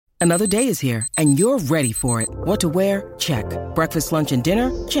Another day is here, and you're ready for it. What to wear? Check. Breakfast, lunch, and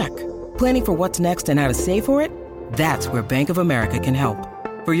dinner? Check. Planning for what's next and how to save for it? That's where Bank of America can help.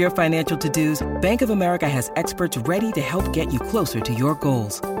 For your financial to-dos, Bank of America has experts ready to help get you closer to your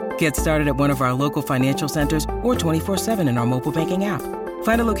goals. Get started at one of our local financial centers or 24/7 in our mobile banking app.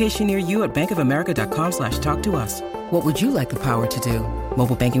 Find a location near you at bankofamerica.com/talktous. What would you like the power to do?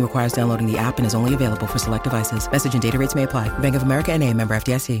 Mobile banking requires downloading the app and is only available for select devices. Message and data rates may apply. Bank of America N.A., member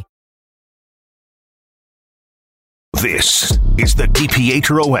FDIC. This is the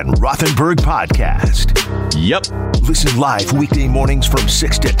DiPietro and Rothenberg podcast. Yep. Listen live weekday mornings from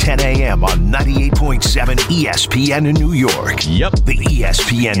 6 to 10 a.m. on 98.7 ESPN in New York. Yep. The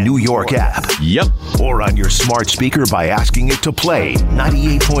ESPN New York app. Yep. Or on your smart speaker by asking it to play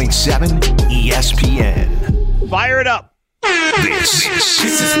 98.7 ESPN. Fire it up. This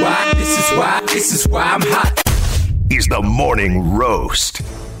is why I'm hot. Is the Morning Roast.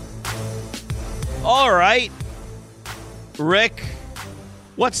 All right. Rick,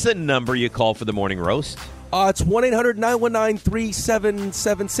 what's the number you call for the Morning Roast? It's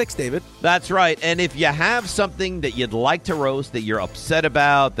 1-800-919-3776, David. That's right. And if you have something that you'd like to roast, that you're upset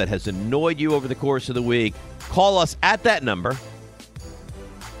about, that has annoyed you over the course of the week, call us at that number,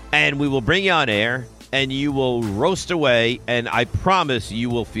 and we will bring you on air, and you will roast away, and I promise you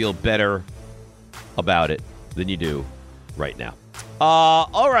will feel better about it than you do right now.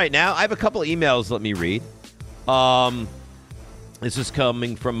 All right, now, I have a couple of emails let me read. This is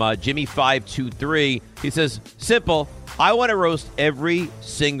coming from Jimmy523. He says, simple, I want to roast every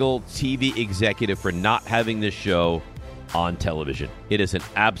single TV executive for not having this show on television. It is an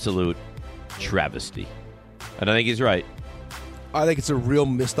absolute travesty. And I think he's right. I think it's a real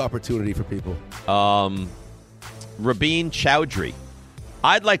missed opportunity for people. Rabin Chowdhury.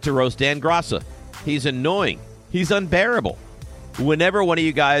 I'd like to roast Dan Grassa. He's annoying. He's unbearable. Whenever one of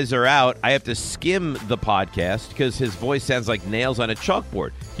you guys are out, I have to skim the podcast because his voice sounds like nails on a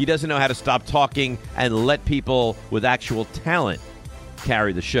chalkboard. He doesn't know how to stop talking and let people with actual talent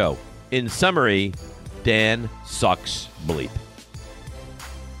carry the show. In summary, Dan sucks bleep.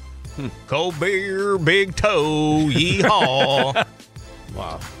 Cold beer, big toe, yeehaw.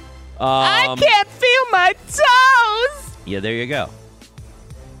 Wow. I can't feel my toes. Yeah, there you go.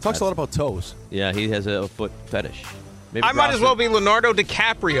 Talks a lot about toes. Yeah, he has a foot fetish. Maybe I might as well be Leonardo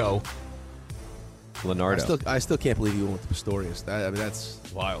DiCaprio. Leonardo. I still can't believe you went with Pistorius. That's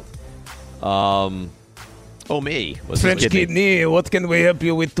wild. Me. French kidney, what can we help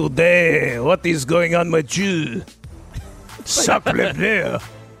you with today? What is going on with you? Sacre bleu.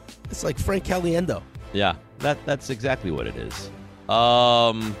 It's like Frank Caliendo. Yeah, that's exactly what it is.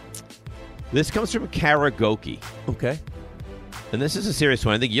 This comes from Karagoki. Okay. And this is a serious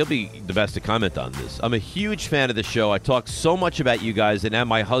one. I think you'll be the best to comment on this. I'm a huge fan of the show. I talk so much about you guys, and now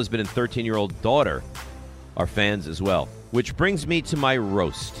my husband and 13-year-old daughter are fans as well. Which brings me to my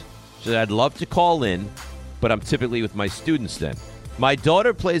roast. So I'd love to call in, but I'm typically with my students then. My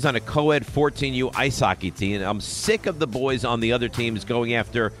daughter plays on a co-ed 14U ice hockey team, and I'm sick of the boys on the other teams going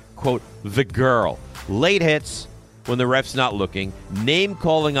after, quote, the girl. Late hits when the ref's not looking,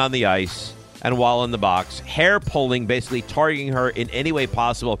 name-calling on the ice, and while in the box, hair pulling, basically targeting her in any way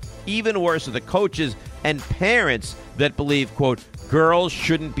possible. Even worse are the coaches and parents that believe, quote, girls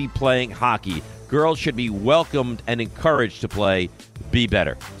shouldn't be playing hockey. Girls should be welcomed and encouraged to play. Be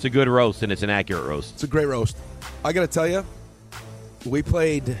better. It's a good roast, and it's an accurate roast. It's a great roast. I got to tell you, we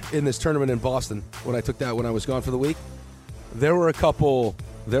played in this tournament in Boston when I was gone for the week. There were a couple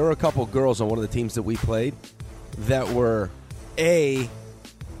girls on one of the teams that we played that were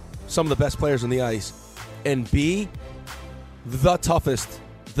some of the best players on the ice, and B, the toughest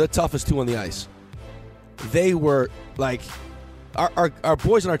two on the ice. They were like, our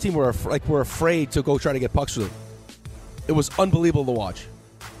boys on our team were afraid to go try to get pucks with them. It was unbelievable to watch.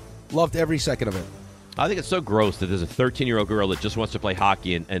 Loved every second of it. I think it's so gross that there's a 13-year-old girl that just wants to play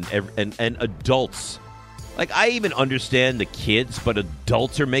hockey, and adults. Like, I even understand the kids, but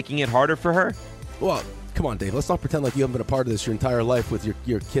adults are making it harder for her. Well, come on, Dave. Let's not pretend like you haven't been a part of this your entire life with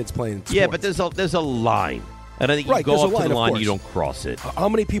your kids playing sports. Yeah, but there's a line, and I think you go up to the line, you don't cross it. How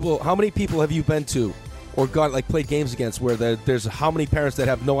many people have you been to, or played games against where there's how many parents that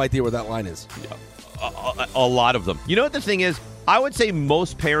have no idea where that line is? A lot of them. You know what the thing is? I would say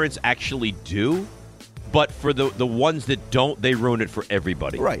most parents actually do, but for the ones that don't, they ruin it for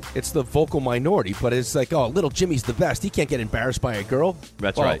everybody. Right. It's the vocal minority, but it's like, oh, little Jimmy's the best. He can't get embarrassed by a girl.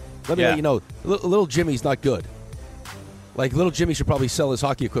 That's right. Let me let you know, little Jimmy's not good. Like, little Jimmy should probably sell his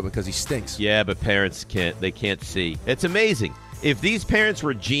hockey equipment because he stinks. Yeah, but parents can't see. It's amazing. if these parents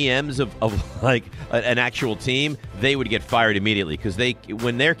were GMs of like an actual team, they would get fired immediately because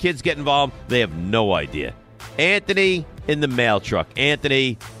when their kids get involved, they have no idea. Anthony in the mail truck.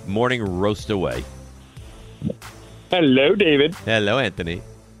 Anthony, morning roast away. Hello, David. Hello, Anthony.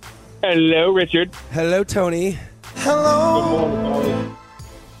 Hello, Richard. Hello, Tony. Good morning,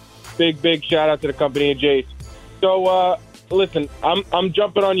 Tony. Big shout out to the company and Jace. So, listen, I'm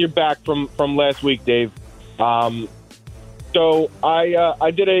jumping on your back from last week, Dave. So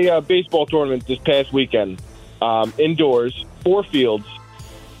I did a baseball tournament this past weekend, indoors, 4 fields,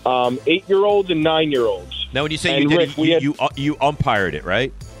 8-year-olds and 9-year-olds. Now, when you say you umpired it,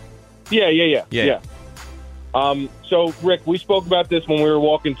 right? Yeah. So, Rick, we spoke about this when we were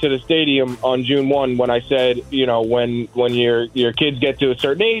walking to the stadium on June 1 when I said, when your kids get to a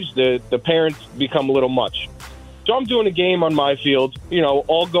certain age, the parents become a little much. So I'm doing a game on my field,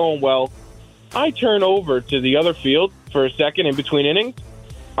 all going well. I turn over to the other field for a second in between innings.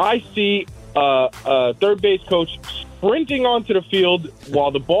 I see a third base coach sprinting onto the field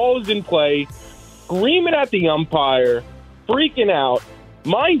while the ball is in play, screaming at the umpire, freaking out.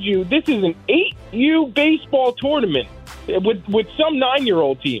 Mind you, this is an 8U baseball tournament with some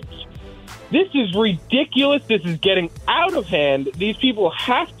 9-year-old teams. This is ridiculous. This is getting out of hand. These people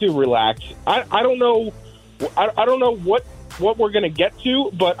have to relax. I don't know. I don't know what we're going to get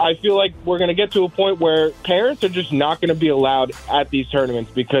to, but I feel like we're going to get to a point where parents are just not going to be allowed at these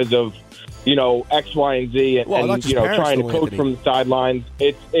tournaments because of X, Y, and Z, and trying to coach from the sidelines.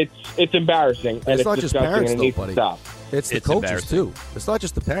 It's embarrassing, and it's not just disgusting, parents, and it needs buddy. to stop. It's the coaches too. It's not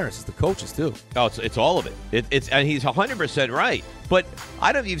just the parents; it's the coaches too. Oh, it's all of it. And he's 100% right. But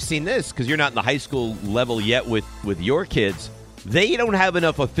I don't know if you've seen this because you're not in the high school level yet with your kids. They don't have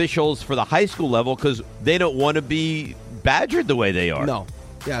enough officials for the high school level because they don't want to be badgered the way they are. No,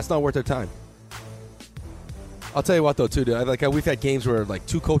 yeah, it's not worth their time. I'll tell you what, though, too. We've had games where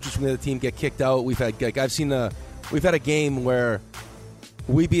 2 coaches from the other team get kicked out. We've had we've had a game where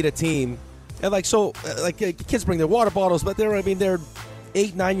we beat a team, and kids bring their water bottles, but they're 8,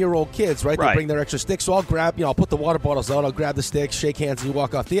 9-year-old kids, right? They bring their extra sticks. So I'll put the water bottles out. I'll grab the sticks, shake hands, and you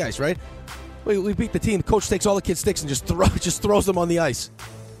walk off the ice, right? We beat the team. The coach takes all the kids' sticks and just throws them on the ice.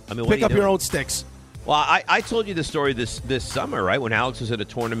 I mean, pick up your own sticks. Well, I told you the story this summer, right? When Alex was at a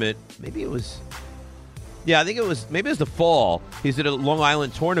tournament, maybe it was the fall. He's at a Long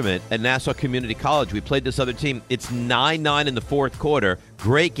Island tournament at Nassau Community College. We played this other team. It's 9-9 in the fourth quarter.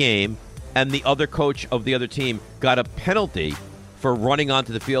 Great game. And the other coach of the other team got a penalty for running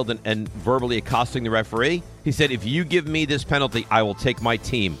onto the field and verbally accosting the referee. He said, if you give me this penalty, I will take my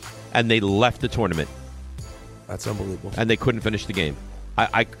team. And they left the tournament. That's unbelievable. And they couldn't finish the game.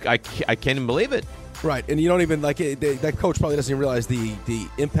 I can't even believe it. Right, and you don't even that coach probably doesn't even realize the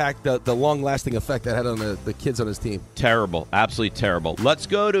impact, the long-lasting effect that had on the kids on his team. Terrible, absolutely terrible. Let's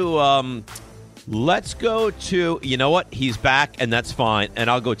go to you know what? He's back, and that's fine. And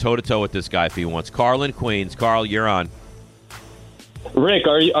I'll go toe-to-toe with this guy if he wants. Carl in Queens. Carl, you're on. Rick,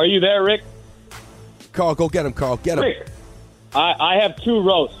 are you there, Rick? Carl, go get him, Carl. Get him. Rick, I have 2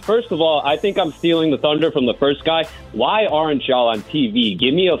 roasts. First of all, I think I'm stealing the thunder from the first guy. Why aren't y'all on TV?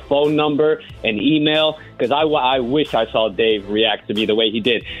 Give me a phone number, an email, because I wish I saw Dave react to me the way he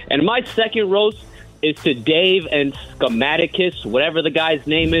did. And my second roast is to Dave and Schematicus, whatever the guy's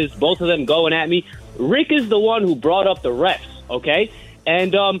name is, both of them going at me. Rick is the one who brought up the refs, okay?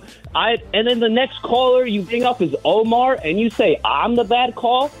 And then the next caller you bring up is Omar, and you say I'm the bad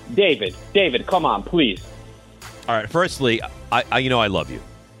call? David, come on, please. All right, firstly, I love you.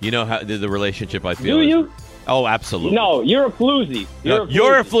 You know how the relationship I feel. Do you? Oh, absolutely. No, you're a floozy.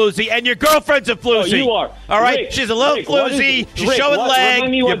 You're a floozy, and your girlfriend's a floozy. No, you are. All right, Rick, she's a little floozy. She's showing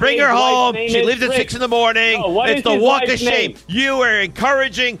leg. You bring her home. She leaves at 6 in the morning. No, it's the walk of shame. You are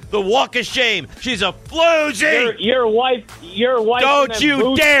encouraging the walk of shame. She's a floozy. Your wife. Don't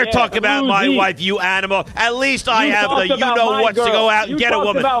you dare talk about my wife, you animal. At least I have the you-know-what to go out and get a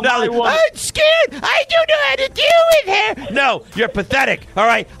woman. No, I'm scared. I don't know how to deal with her. No, you're pathetic. All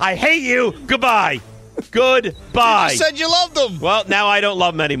right, I hate you. Goodbye. Goodbye. You said you loved them. Well, now I don't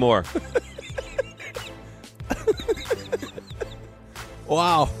love them anymore.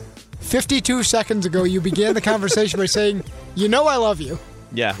 Wow. 52 seconds ago, you began the conversation by saying, I love you.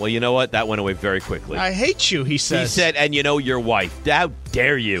 Yeah, well, you know what? That went away very quickly. I hate you, he says. He said, and your wife. How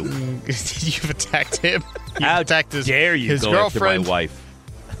dare you? You've attacked him. How dare you his go girlfriend. after my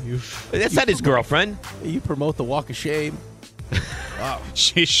wife? That's not his girlfriend. You promote the walk of shame. Wow.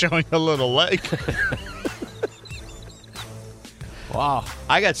 She's showing a little leg. Wow.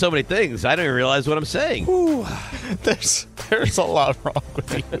 I got so many things. I don't even realize what I'm saying. There's a lot wrong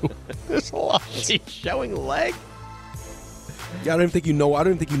with you. There's a lot. She's showing leg? Yeah, I don't even think you know. I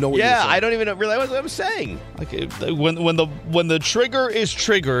don't even think you know what you're saying. I don't even realize what I'm saying. Okay, when the trigger is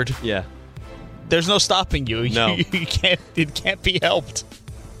triggered, Yeah. there's no stopping you. No. You can't. It can't be helped.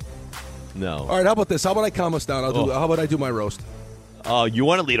 No. All right, how about this? How about I calm us down? How about I do my roast? Oh, you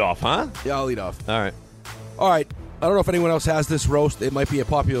want to lead off, huh? Yeah, I'll lead off. All right. All right. I don't know if anyone else has this roast. It might be a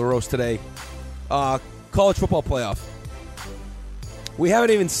popular roast today. College football playoff. We have not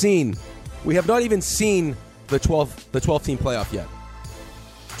even seen the 12-team playoff yet.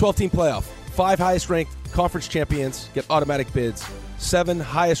 12-team playoff. 5 highest-ranked conference champions get automatic bids. 7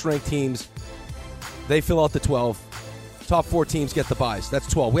 highest-ranked teams, they fill out the 12. Top 4 teams get the buys. That's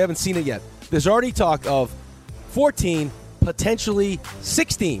 12. We haven't seen it yet. There's already talk of 14, potentially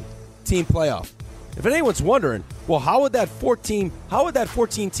 16-team playoff. If anyone's wondering, well, how would that 14-team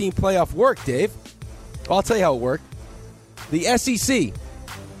playoff work, Dave? I'll tell you how it worked. The SEC,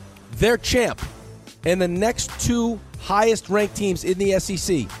 their champ, and the next 2 highest-ranked teams in the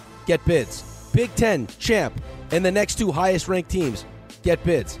SEC get bids. Big Ten champ, and the next 2 highest-ranked teams get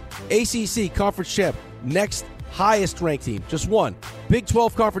bids. ACC conference champ, next highest-ranked team, just one. Big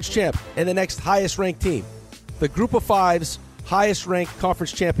 12 conference champ, and the next highest-ranked team. The group of 5's highest-ranked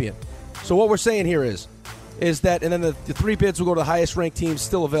conference champion. So what we're saying here is that, and then the 3 bids will go to the highest-ranked teams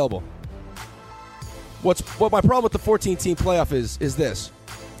still available. What my problem with the 14-team playoff is this,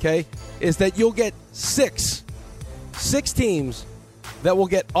 okay? Is that you'll get 6 teams that will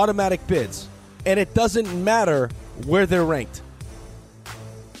get automatic bids, and it doesn't matter where they're ranked.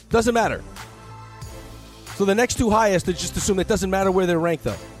 Doesn't matter. So the next 2 highest, they just assume it doesn't matter where they're ranked,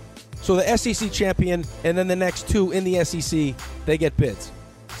 though. So the SEC champion and then the next 2 in the SEC, they get bids.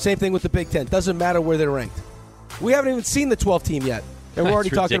 Same thing with the Big Ten. Doesn't matter where they're ranked. We haven't even seen the 12 team yet, and we're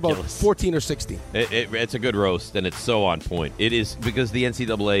already talking about 14 or 16. It's a good roast, and it's so on point. It is, because the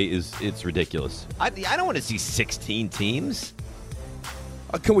NCAA it's ridiculous. I don't want to see 16 teams.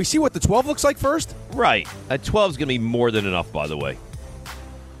 Can we see what the 12 looks like first? Right. 12 is going to be more than enough, by the way.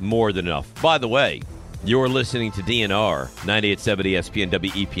 More than enough. By the way, you're listening to DNR, 98.7 ESPN,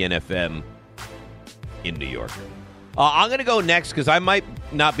 WEPN FM in New York. I'm going to go next because I might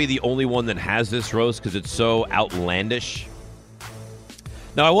not be the only one that has this roast because it's so outlandish.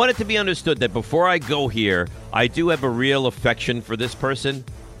 Now, I want it to be understood that before I go here, I do have a real affection for this person,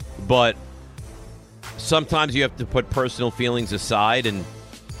 but sometimes you have to put personal feelings aside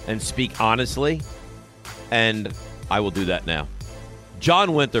and speak honestly, and I will do that now.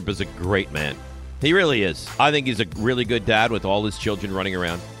 John Winthrop is a great man. He really is. I think he's a really good dad with all his children running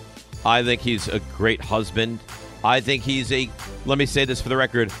around. I think he's a great husband. I think he's let me say this for the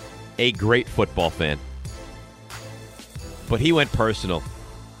record, a great football fan. But he went personal.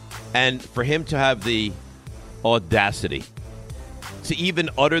 And for him to have the audacity to even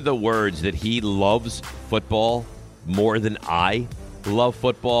utter the words that he loves football more than I love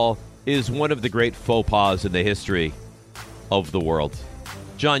football is one of the great faux pas in the history of the world.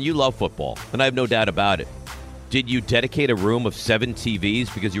 John, you love football, and I have no doubt about it. Did you dedicate a room of 7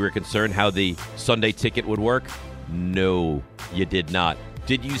 TVs because you were concerned how the Sunday ticket would work? No, you did not.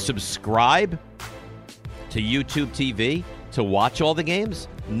 Did you subscribe to YouTube TV to watch all the games?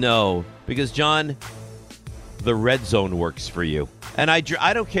 No, because, John, the red zone works for you. And I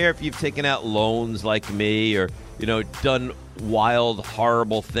don't care if you've taken out loans like me or, done wild,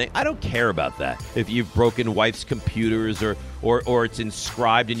 horrible things. I don't care about that. If you've broken wife's computers or it's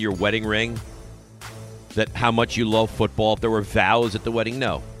inscribed in your wedding ring that how much you love football, if there were vows at the wedding,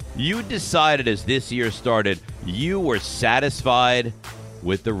 no. You decided as this year started, you were satisfied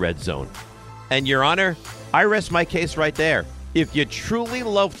with the red zone. And, Your Honor, I rest my case right there. If you truly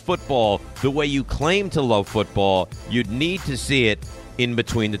loved football the way you claim to love football, you'd need to see it in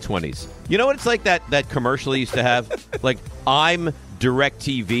between the 20s. You know what it's like that commercial he used to have? Like, I'm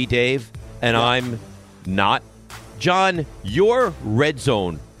DirecTV, Dave, and I'm not. John, you're red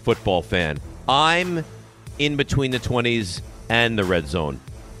zone football fan. I'm in between the 20s and the red zone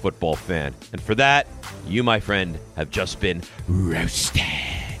football fan. And for that, you, my friend, have just been roasted.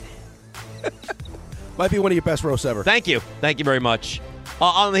 Might be one of your best roasts ever. Thank you. Thank you very much.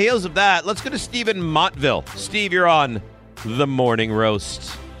 On the heels of that, let's go to Steve in Montville. Steve, you're on the Morning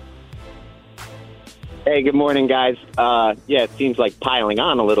Roast. Hey, good morning, guys. It seems like piling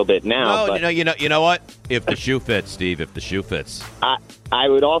on a little bit now. No, but you know what? If the shoe fits, Steve, if the shoe fits. I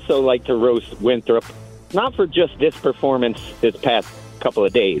would also like to roast Winthrop, not for just this performance this past couple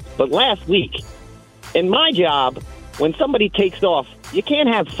of days, but last week. In my job, when somebody takes off, you can't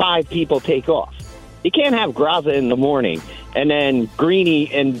have 5 people take off. You can't have Graza in the morning, and then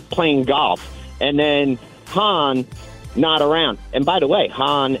Greeny and playing golf, and then Han not around. And by the way,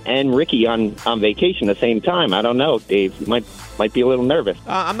 Han and Ricky on vacation at the same time. I don't know, Dave. You might be a little nervous.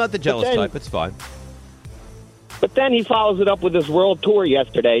 I'm not the jealous type. It's fine. But then he follows it up with his world tour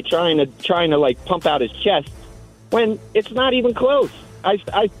yesterday, trying to like pump out his chest when it's not even close.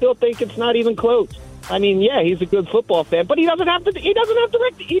 I still think it's not even close. I mean, yeah, he's a good football fan, but he doesn't have to. He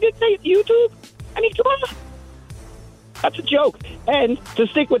didn't say YouTube. I mean, come on. That's a joke. And to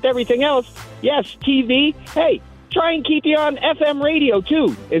stick with everything else, yes, TV. Hey, try and keep you on FM radio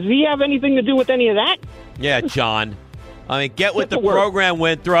too. Does he have anything to do with any of that? Yeah, John. I mean, get with the program,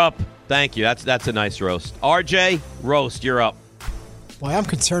 Winthrop. Thank you. That's a nice roast. RJ, roast, you're up. Boy, I'm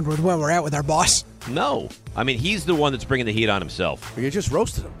concerned with where we're at with our boss. No. I mean, he's the one that's bringing the heat on himself. You just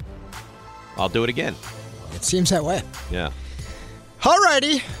roasted him. I'll do it again. It seems that way. Yeah.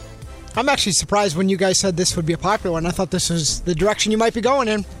 Alrighty. I'm actually surprised when you guys said this would be a popular one. I thought this was the direction you might be going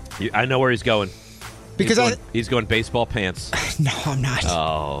in. I know where he's going. Because he's going baseball pants. No, I'm not.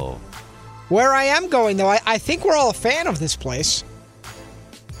 Oh. Where I am going, though, I think we're all a fan of this place.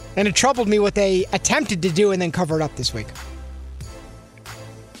 And it troubled me what they attempted to do and then cover it up this week.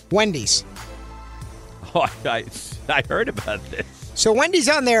 Wendy's. Oh, I heard about this. So Wendy's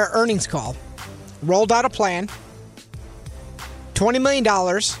on their earnings call rolled out a plan, $20 million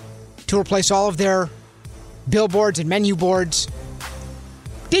to replace all of their billboards and menu boards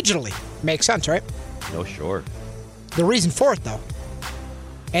digitally. Makes sense, right? No, sure. The reason for it, though,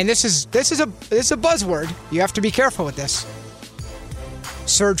 and this is a buzzword. You have to be careful with this.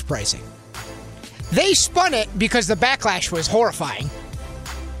 Surge pricing. They spun it because the backlash was horrifying.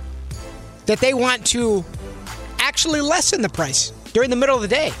 That they want to actually lessen the price during the middle of the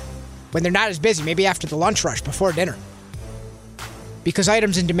day when they're not as busy, maybe after the lunch rush, before dinner. Because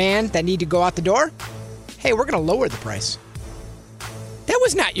items in demand that need to go out the door, hey, we're going to lower the price. That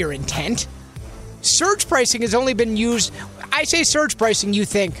was not your intent. Surge pricing has only been used. I say surge pricing, you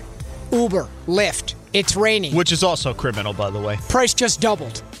think Uber, Lyft, it's raining. Which is also criminal, by the way. Price just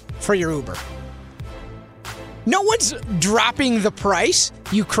doubled for your Uber. No one's dropping the price,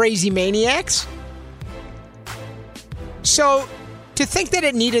 you crazy maniacs. So, to think that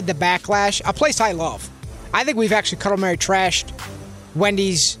it needed the backlash, a place I love. I think we've actually customarily trashed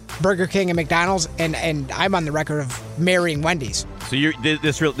Wendy's, Burger King, and McDonald's, and I'm on the record of marrying Wendy's. So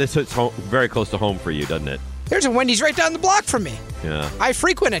this hits home, very close to home for you, doesn't it? There's a Wendy's right down the block from me. Yeah. I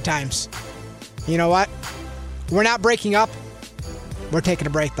frequent at times. You know what? We're not breaking up. We're taking a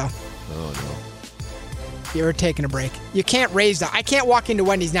break, though. Oh, no. You're taking a break. You can't raise that. I can't walk into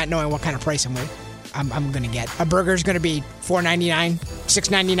Wendy's not knowing what kind of price I'm going to get. A burger's going to be $4.99,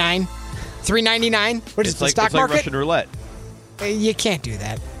 $6.99, $3.99. What is it, the stock market? It's like Russian roulette. You can't do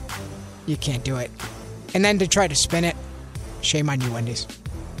that. You can't do it. And then to try to spin it, shame on you, Wendy's.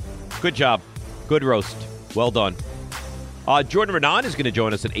 Good job. Good roast. Well done. Jordan Raanan is going to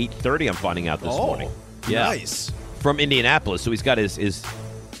join us at 8:30, I'm finding out this morning. Yeah. Nice. From Indianapolis, so he's got his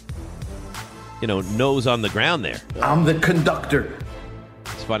nose on the ground there. I'm the conductor.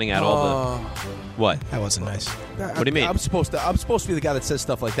 He's finding out all the... What? That wasn't nice. What do you mean? I'm supposed to be the guy that says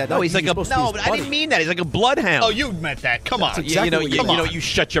stuff like that. No, he's like a... No, but I didn't mean that. He's like a bloodhound. Oh, you meant that. Come on. Exactly you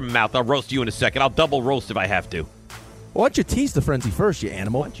shut your mouth. I'll roast you in a second. I'll double roast if I have to. Why don't you tease the frenzy first, you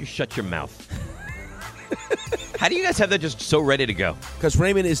animal? Why don't you shut your mouth? How do you guys have that just so ready to go? Because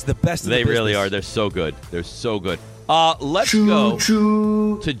Raymond is the best in the business. They really are. They're so good. They're so good. Let's go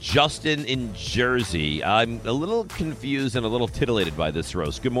to Justin in Jersey. I'm a little confused and a little titillated by this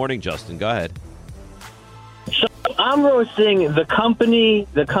roast. Good morning, Justin. Go ahead. So I'm roasting the company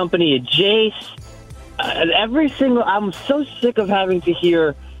at Jace. I'm so sick of having to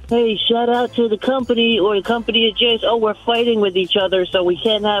hear, hey, shout out to the company or the company at Jace. Oh, we're fighting with each other, so we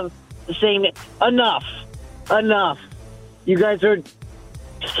can't have the same. Enough. You guys are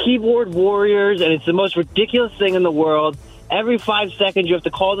keyboard warriors, and it's the most ridiculous thing in the world. Every 5 seconds, you have to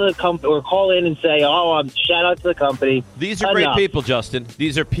call to the company or call in and say, "Oh, shout out to the company." These are great people, Justin.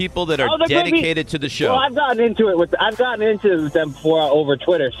 These are people that are dedicated to the show. Well, I've gotten into it with them before over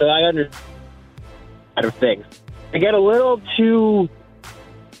Twitter, so I understand things. I get a little too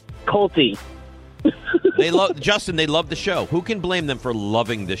culty. They love Justin. They love the show. Who can blame them for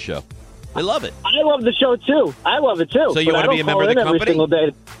loving the show? They love it. I love the show too. I love it too. So you want to be a member of the company? Every single day.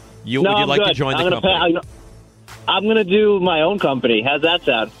 Would you like to join the company? I'm going to do my own company. How's that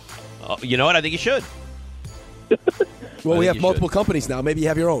sound? You know what? I think you should. Well, we have multiple companies now. Maybe you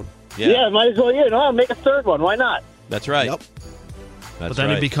have your own. Yeah, might as well. I'll make a third one. Why not? That's right. Yep. But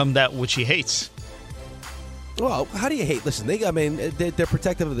then you become that which he hates. Well, how do you hate? Listen, they're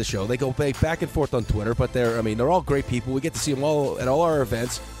protective of the show. They go back and forth on Twitter, but they're all great people. We get to see them all at all our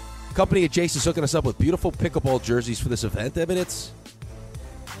events. Company at Jason's hooking us up with beautiful pickleball jerseys for this event. I mean, it's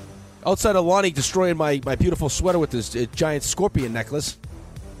outside of Lonnie destroying my beautiful sweater with this giant scorpion necklace.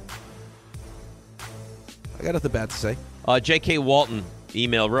 I got nothing bad to say. J.K. Walton,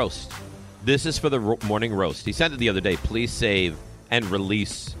 email roast. This is for the morning roast. He sent it the other day. Please save and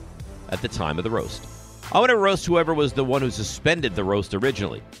release at the time of the roast. I want to roast whoever was the one who suspended the roast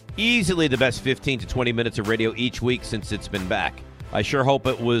originally. Easily the best 15 to 20 minutes of radio each week since it's been back. I sure hope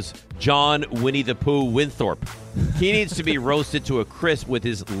it was John Winnie the Pooh Winthorpe. He needs to be roasted to a crisp with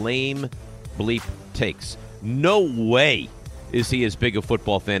his lame bleep takes. No way is he as big a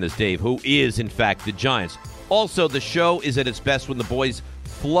football fan as Dave, who is, in fact, the Giants. Also, the show is at its best when the boys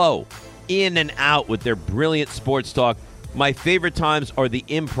flow in and out with their brilliant sports talk. My favorite times are the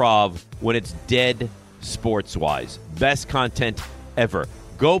improv when it's dead sports-wise. Best content ever.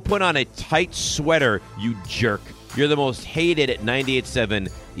 Go put on a tight sweater, you jerk. You're the most hated at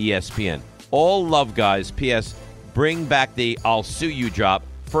 98.7 ESPN. All love, guys. P.S. Bring back the I'll sue you drop.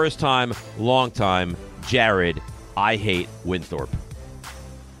 First time, long time. Jared, I hate Winthorpe.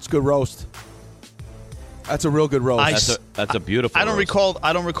 It's a good roast. That's a real good roast. That's a beautiful I don't roast.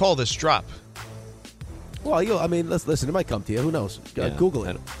 I don't recall this drop. Well, listen. It might come to you. Who knows? Google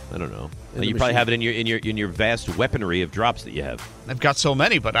it. I don't know. You probably have it in your vast weaponry of drops that you have. I've got so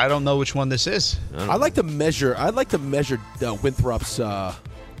many, but I don't know which one this is. I'd like to measure Winthrop's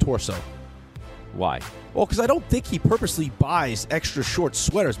torso. Why? Well, because I don't think he purposely buys extra short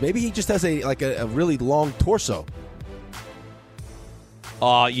sweaters. Maybe he just has a really long torso.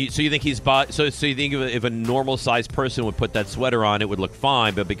 So you think he's so you think if a normal sized person would put that sweater on, it would look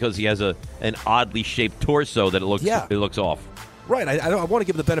fine, but because he has an oddly shaped torso, that it looks off. Right. I want to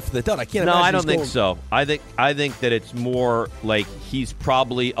give him the benefit of the doubt. I can't. No, imagine I don't think so. I think that it's more like he's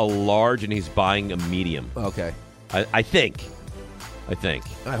probably a large and he's buying a medium. Okay. I think.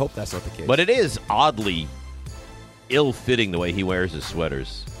 I hope that's not the case. But it is oddly ill-fitting the way he wears his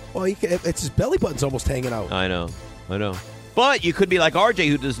sweaters. Well, it's his belly button's almost hanging out. I know. But you could be like RJ,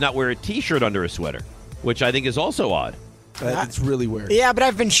 who does not wear a T-shirt under a sweater, which I think is also odd. It's really weird. Yeah, but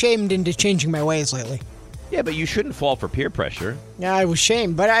I've been shamed into changing my ways lately. Yeah, but you shouldn't fall for peer pressure. Yeah, I was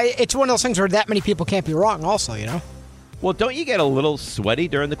shamed, but it's one of those things where that many people can't be wrong also, you know? Well, don't you get a little sweaty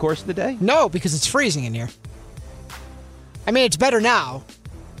during the course of the day? No, because it's freezing in here. I mean, it's better now,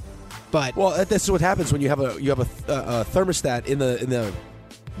 but... Well, this is what happens when you have a thermostat in the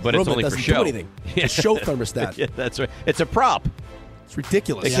but it's only for show. Do anything. Yeah. A show thermostat. Yeah, that's right. It's a prop. It's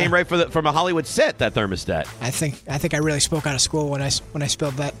ridiculous. It came right from a Hollywood set, that thermostat. I think I really spoke out of school when I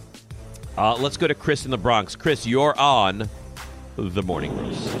spilled that. Let's go to Chris in the Bronx. Chris, you're on the morning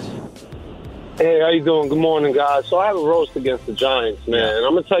roast. Hey, how you doing? Good morning, guys. So I have a roast against the Giants, man. And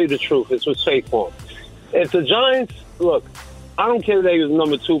I'm going to tell you the truth. It's with Saquon. If the Giants, look, I don't care that he was the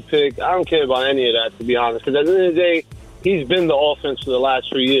number 2 pick. I don't care about any of that, to be honest. Because at the end of the day, he's been the offense for the last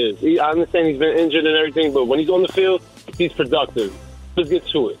 3 years. I understand he's been injured and everything, but when he's on the field, he's productive. Let's get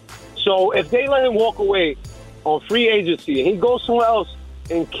to it. So if they let him walk away on free agency and he goes somewhere else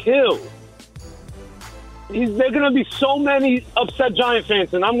and kill, there are going to be so many upset Giant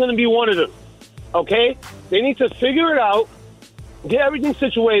fans, and I'm going to be one of them. Okay? They need to figure it out, get everything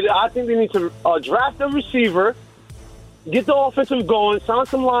situated. I think they need to draft a receiver, get the offensive going, sign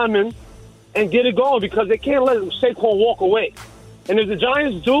some linemen, and get it going because they can't let Saquon walk away. And if the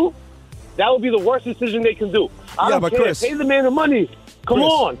Giants do, that would be the worst decision they can do. I don't care. Chris, pay the man the money. Come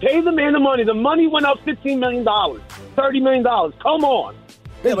on. Pay the man the money. The money went up $15 million, $30 million. Come on.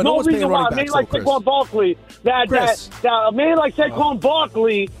 There's no reason why a man like Saquon Barkley, that a man like Saquon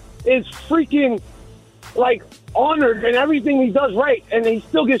Barkley is freaking like honored and everything he does right, and he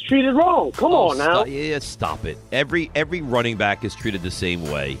still gets treated wrong. Come on now. Stop it. Every running back is treated the same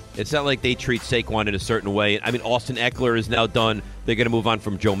way. It's not like they treat Saquon in a certain way. I mean, Austin Eckler is now done. They're going to move on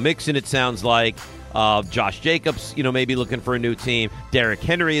from Joe Mixon, it sounds like. Josh Jacobs, maybe looking for a new team. Derrick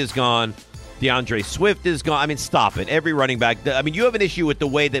Henry is gone. DeAndre Swift is gone. I mean, stop it. Every running back. I mean, you have an issue with the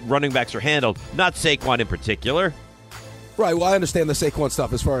way that running backs are handled, not Saquon in particular. Right. Well, I understand the Saquon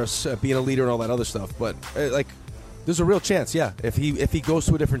stuff as far as being a leader and all that other stuff, but there's a real chance, yeah. If he goes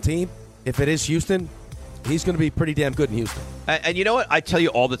to a different team, if it is Houston, he's going to be pretty damn good in Houston. And you know what? I tell you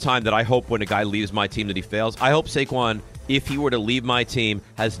all the time that I hope when a guy leaves my team that he fails. I hope Saquon, if he were to leave my team,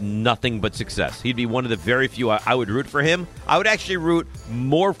 has nothing but success. He'd be one of the very few I would root for him. I would actually root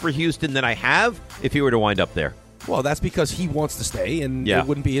more for Houston than I have if he were to wind up there. Well, that's because he wants to stay, and it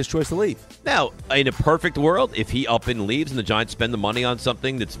wouldn't be his choice to leave. Now, in a perfect world, if he up and leaves and the Giants spend the money on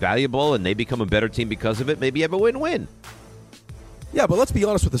something that's valuable and they become a better team because of it, maybe you have a win-win. Yeah, but let's be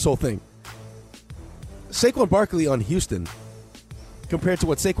honest with this whole thing. Saquon Barkley on Houston compared to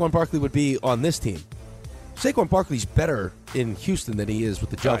what Saquon Barkley would be on this team. Saquon Barkley's better in Houston than he is with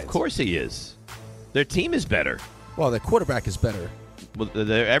the Giants. Of course he is. Their team is better. Well, their quarterback is better. Well,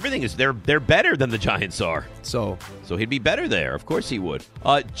 everything is they're better than the Giants are. So he'd be better there. Of course he would.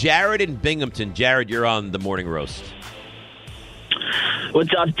 Jared in Binghamton. Jared, you're on the morning roast.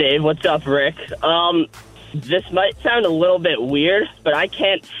 What's up, Dave? What's up, Rick? This might sound a little bit weird, but I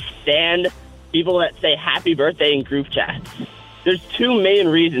can't stand people that say happy birthday in group chats. There's two main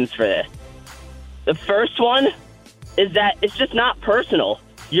reasons for this. The first one is that it's just not personal.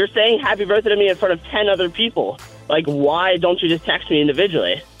 You're saying happy birthday to me in front of 10 other people. Like, why don't you just text me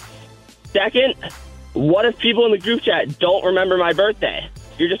individually? Second, what if people in the group chat don't remember my birthday?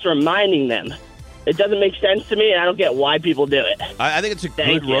 You're just reminding them. It doesn't make sense to me, and I don't get why people do it. I think it's a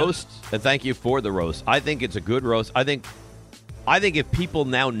good roast, and thank you for the roast. I think it's a good roast. I think if people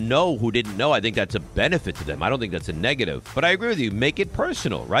now know who didn't know, I think that's a benefit to them. I don't think that's a negative. But I agree with you. Make it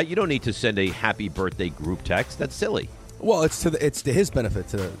personal, right? You don't need to send a happy birthday group text. That's silly. Well, it's to his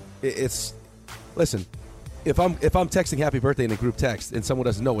benefit. Listen, if I'm texting happy birthday in a group text and someone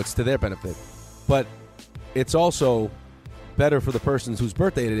doesn't know, it's to their benefit. But it's also better for the person whose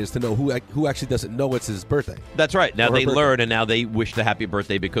birthday it is to know who actually doesn't know it's his birthday. That's right. Now they learn, and now they wish the happy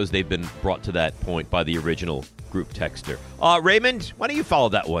birthday because they've been brought to that point by the original group texter. Raymond, why don't you follow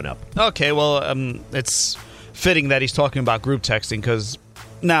that one up? Okay, well, it's fitting that he's talking about group texting because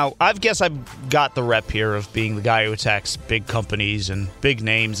now I guess I've got the rep here of being the guy who attacks big companies and big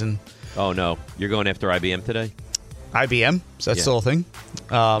names. And oh, no. You're going after IBM today? IBM? Is that still a thing?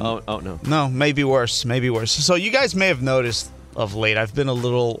 Oh, no. No, maybe worse. So you guys may have noticed of late, I've been a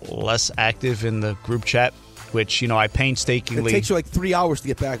little less active in the group chat, which, I painstakingly... It takes you like 3 hours to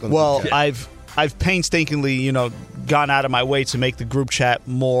get back on the Well, group chat. I've painstakingly, gone out of my way to make the group chat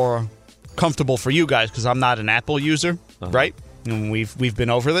more comfortable for you guys because I'm not an Apple user, right? And we've been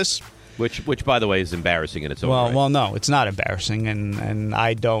over this. Which, by the way, is embarrassing in its own right. Well, no, it's not embarrassing, and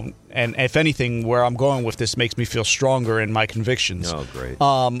I don't. And if anything, where I'm going with this makes me feel stronger in my convictions. Oh, great.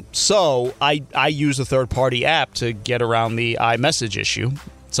 So I use a third-party app to get around the iMessage issue,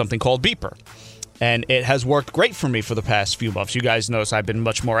 something called Beeper. And it has worked great for me for the past few months. You guys notice I've been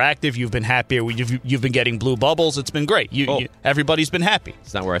much more active. You've been happier. You've been getting blue bubbles. It's been great. Everybody's been happy.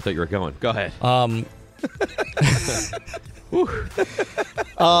 It's not where I thought you were going. Go ahead.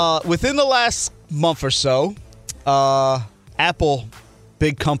 Within the last month or so, Apple,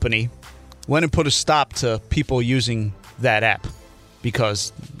 big company, went and put a stop to people using that app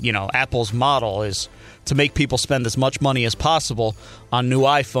because, Apple's model is to make people spend as much money as possible on new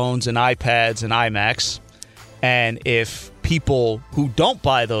iPhones and iPads and iMacs. And if people who don't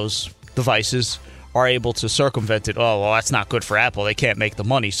buy those devices are able to circumvent it, that's not good for Apple. They can't make the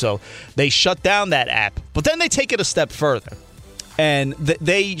money. So they shut down that app. But then they take it a step further. And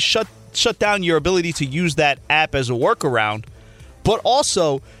they shut down your ability to use that app as a workaround. But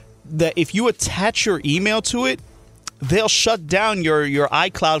also that if you attach your email to it, they'll shut down your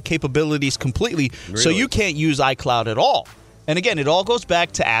iCloud capabilities completely. Really? So you can't use iCloud at all. And again, it all goes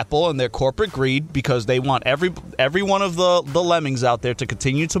back to Apple and their corporate greed because they want every one of the lemmings out there to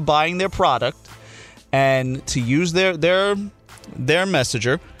continue to buying their product and to use their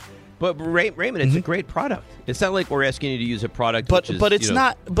messenger. But Raymond, it's a great product. It's not like we're asking you to use a product, but it's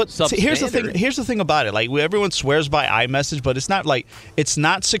not. But here's the thing. substandard. Here's the thing about it. Like everyone swears by iMessage, but it's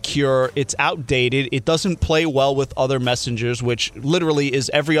not secure. It's outdated. It doesn't play well with other messengers, which literally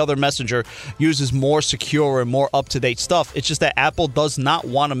is every other messenger uses more secure and more up to date stuff. It's just that Apple does not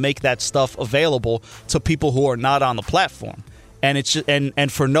want to make that stuff available to people who are not on the platform. And it's just,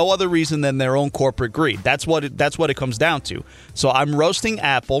 and for no other reason than their own corporate greed. That's what it comes down to. So I'm roasting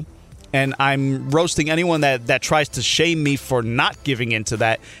Apple, and I'm roasting anyone that tries to shame me for not giving into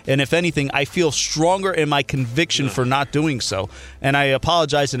that. And if anything, I feel stronger in my conviction for not doing so. And I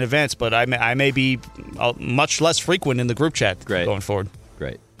apologize in advance, but I may be much less frequent in the group chat going forward.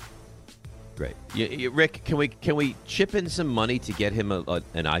 Great. Rick, can we chip in some money to get him an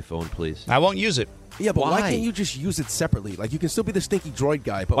iPhone, please? I won't use it. Yeah, but why can't you just use it separately? Like, you can still be the stinky droid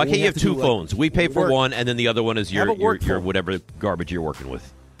guy, but why can't you have two phones? We pay for one, and then the other one is your phone. whatever garbage you're working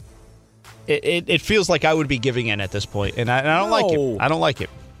with. It feels like I would be giving in at this point, and I don't like it. I don't like it.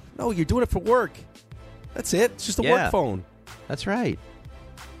 No, you're doing it for work. That's it. It's just a work phone. That's right.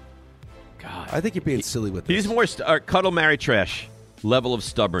 God, I think you're being silly with this. He's more cuddle, marry, trash level of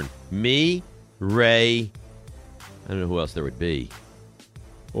stubborn. Me, Ray. I don't know who else there would be,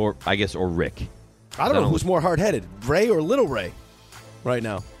 or Rick. I don't know who's more hard-headed, Ray or Little Ray, right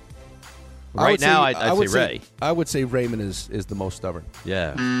now. I'd say Ray. I would say Raymond is the most stubborn.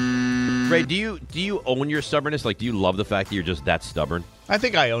 Yeah. Ray, do you own your stubbornness? Like, do you love the fact that you're just that stubborn? I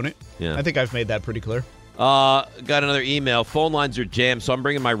think I own it. Yeah. I think I've made that pretty clear. Got another email. Phone lines are jammed, so I'm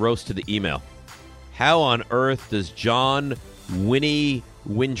bringing my roast to the email. How on earth does John Winnie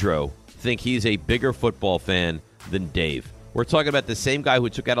Windrow think he's a bigger football fan than Dave? We're talking about the same guy who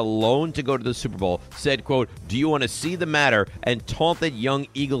took out a loan to go to the Super Bowl, said, quote, do you want to see the matter, and taunted young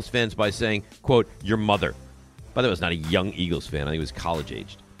Eagles fans by saying, quote, your mother. By the way, I was not a young Eagles fan. I think he was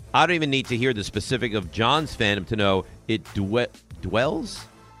college-aged. I don't even need to hear the specific of John's fandom to know it dwells?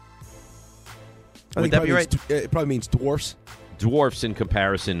 Would that be right? It probably means dwarfs. Dwarfs in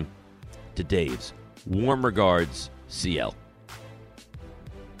comparison to Dave's. Warm regards, CL.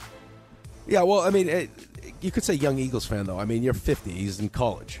 Yeah, well, I mean, you could say young Eagles fan, though. I mean, you're 50. He's in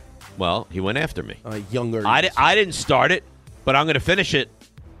college. Well, he went after me. Younger. I didn't start it, but I'm going to finish it.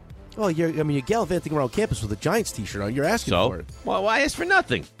 Well, you're gallivanting around campus with a Giants T-shirt on. You're asking for it. Well, I asked for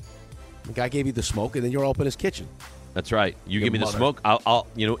nothing. The guy gave you the smoke, and then you're all up in his kitchen. That's right. You Your give me mother. the smoke. I'll.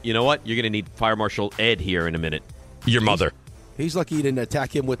 You know what? You're going to need Fire Marshal Ed here in a minute. Your mother. He's lucky you didn't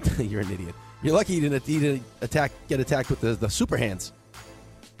attack him with. You're an idiot. You're lucky you didn't get attacked with the super hands.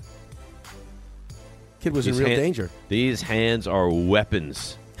 Kid was in real danger. These hands are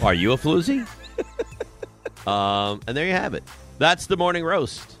weapons. Are you a floozy? And there you have it. That's the morning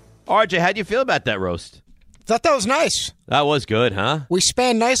roast. RJ, how'd you feel about that roast? Thought that was nice. That was good, huh? We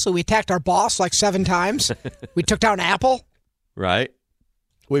spanned nicely. We attacked our boss like 7 times. We took down Apple. Right.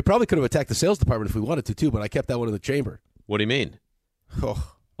 We probably could have attacked the sales department if we wanted to, too, but I kept that one in the chamber. What do you mean?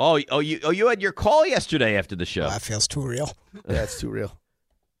 Oh, you had your call yesterday after the show. That feels too real. Yeah, it's too real.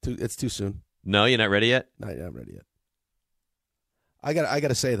 It's too soon. No, you're not ready yet? No, I'm not ready yet. I got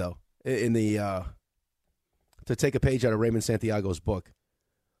to say, though, in the to take a page out of Raymond Santiago's book,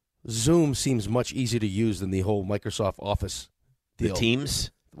 Zoom seems much easier to use than the whole Microsoft Office deal. The Teams?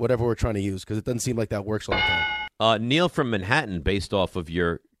 Whatever we're trying to use, because it doesn't seem like that works all the time. Neil from Manhattan, based off of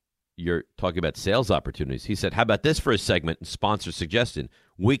your talking about sales opportunities, he said, how about this for a segment and sponsor suggestion?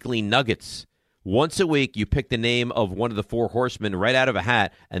 Weekly Nuggets. Once a week, you pick the name of one of the 4 horsemen right out of a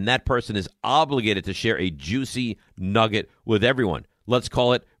hat, and that person is obligated to share a juicy nugget with everyone. Let's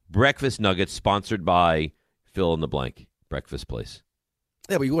call it Breakfast Nuggets, sponsored by fill in the blank breakfast place.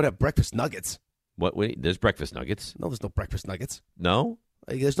 Yeah, but you wouldn't have breakfast nuggets. What? Wait, there's breakfast nuggets. No, there's no breakfast nuggets. No?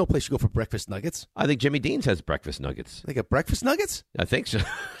 There's no place you go for breakfast nuggets. I think Jimmy Dean's has breakfast nuggets. They got breakfast nuggets? I think so.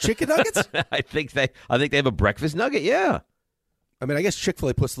 Chicken nuggets? I think they have a breakfast nugget. Yeah. I mean, I guess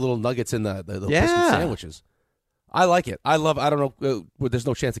Chick-fil-A puts the little nuggets in the Yeah. biscuit sandwiches. I like it. I don't know. There's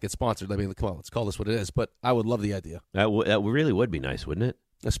no chance it gets sponsored. I mean, come on, let's call this what it is. But I would love the idea. That really would be nice, wouldn't it?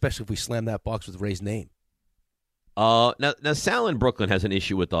 Especially if we slam that box with Ray's name. Now Sal in Brooklyn has an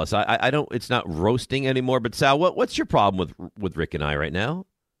issue with us. I don't. It's not roasting anymore. But Sal, what's your problem with Rick and I right now?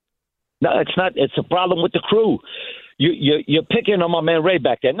 No, it's not. It's a problem with the crew. You're picking on my man Ray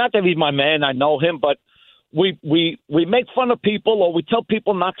back there. Not that he's my man. I know him, but we make fun of people, or we tell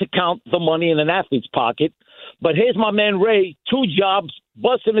people not to count the money in an athlete's pocket. But here's my man Ray, 2 jobs,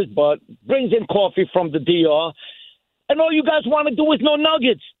 busting his butt, brings in coffee from the DR, and all you guys want to do is no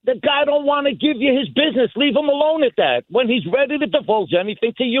nuggets. The guy don't want to give you his business. Leave him alone at that. When he's ready to divulge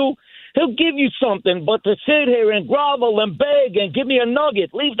anything to you, he'll give you something. But to sit here and grovel and beg and give me a nugget,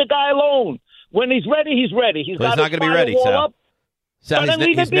 leave the guy alone. When he's ready, he's ready. He's not going to be ready, Sal. Sal,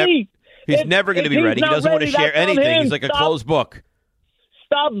 he's never going to be ready. He doesn't want to share anything. He's like a closed book.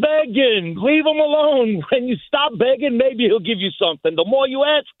 Stop begging. Leave him alone. When you stop begging, maybe he'll give you something. The more you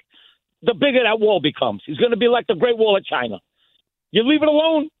ask, the bigger that wall becomes. He's going to be like the Great Wall of China. You leave it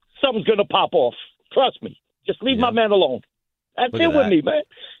alone, something's going to pop off. Trust me. Just leave my man alone. That's it with me, man.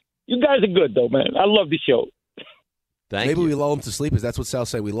 You guys are good, though, man. I love the show. Maybe we lull him to sleep. Is that's what Sal's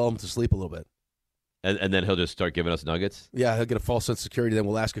saying? We lull him to sleep a little bit. And then he'll just start giving us nuggets? Yeah, he'll get a false sense of security. Then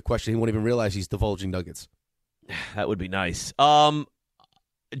we'll ask a question. He won't even realize he's divulging nuggets. That would be nice.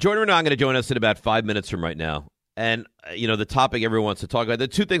 Jordan Raanan going to join us in about 5 minutes from right now. And, the topic everyone wants to talk about, the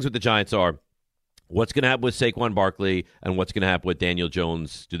 2 things with the Giants are what's going to happen with Saquon Barkley and what's going to happen with Daniel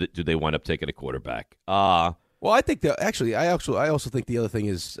Jones. Do they wind up taking a quarterback? Well, I think that actually, I also think the other thing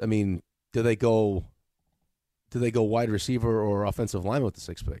is, I mean, do they go wide receiver or offensive lineman with the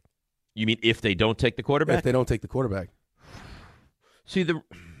 6th pick? You mean if they don't take the quarterback? If they don't take the quarterback. See,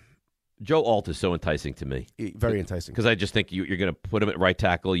 Joe Alt is so enticing to me. Very enticing. Because I just think you're going to put him at right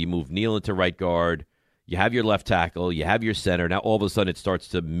tackle. You move Neal into right guard. You have your left tackle. You have your center. Now, all of a sudden, it starts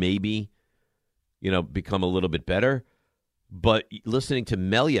to maybe, become a little bit better. But listening to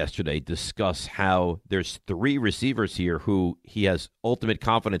Mel yesterday discuss how there's 3 receivers here who he has ultimate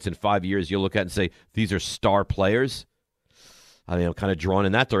confidence in 5 years, you'll look at and say, these are star players. I mean, I'm kind of drawn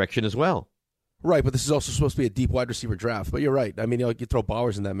in that direction as well. Right, but this is also supposed to be a deep wide receiver draft. But you're right. I mean, you throw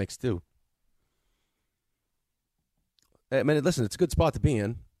Bowers in that mix, too. I mean, listen, it's a good spot to be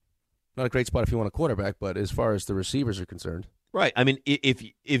in. Not a great spot if you want a quarterback, but as far as the receivers are concerned. Right. I mean, if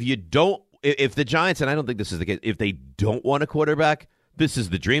the Giants, and I don't think this is the case, if they don't want a quarterback, this is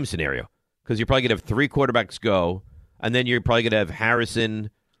the dream scenario. Because you're probably going to have 3 quarterbacks go, and then you're probably going to have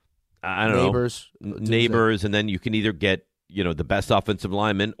Harrison, Neighbors, and then you can either get, the best offensive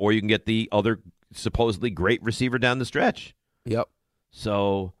lineman, or you can get the other supposedly great receiver down the stretch. Yep.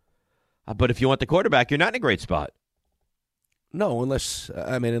 So, but if you want the quarterback, you're not in a great spot. No, unless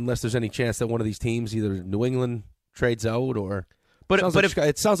there's any chance that one of these teams, either New England trades out, or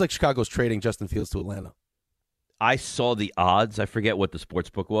it sounds like Chicago's trading Justin Fields to Atlanta. I saw the odds. I forget what the sports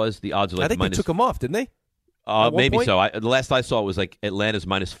book was. The odds are like I think they took him off, didn't they? Maybe point? So. The last I saw it was like Atlanta's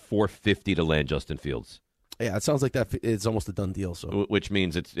minus 450 to land Justin Fields. Yeah, it sounds like that. It's almost a done deal. So, which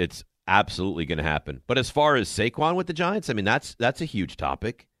means it's absolutely going to happen. But as far as Saquon with the Giants, I mean that's a huge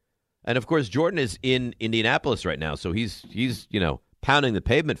topic, and of course Jordan is in Indianapolis right now, so he's pounding the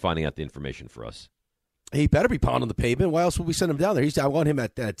pavement, finding out the information for us. He better be pounding the pavement. Why else would we send him down there? I want him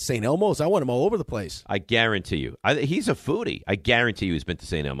at St. Elmo's. I want him all over the place. I guarantee you. He's a foodie. I guarantee you he's been to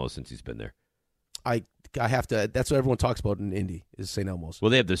St. Elmo's since he's been there. I have to. That's what everyone talks about in Indy is St. Elmo's.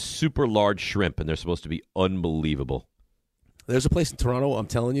 Well, they have this super large shrimp, and they're supposed to be unbelievable. There's a place in Toronto, I'm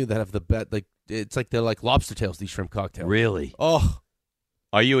telling you, that have the bet. Like it's like they're like lobster tails. These shrimp cocktails. Really? Oh,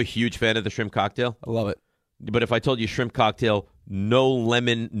 are you a huge fan of the shrimp cocktail? I love it. But if I told you shrimp cocktail, no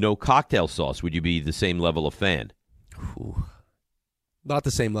lemon, no cocktail sauce, would you be the same level of fan? Ooh. Not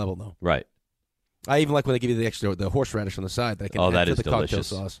the same level, though. Right. I even like when they give you the horseradish on the side. That can add to the delicious cocktail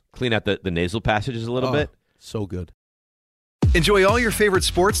sauce. Clean out the nasal passages a little bit. So good. Enjoy all your favorite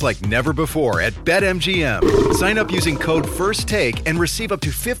sports like never before at BetMGM. Sign up using code FIRSTTAKE and receive up to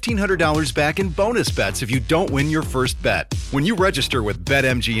 $1,500 back in bonus bets if you don't win your first bet. When you register with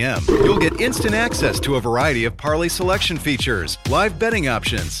BetMGM, you'll get instant access to a variety of parlay selection features, live betting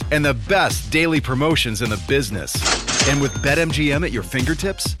options, and the best daily promotions in the business. And with BetMGM at your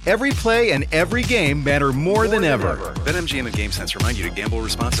fingertips, every play and every game matter more than ever. BetMGM and GameSense remind you to gamble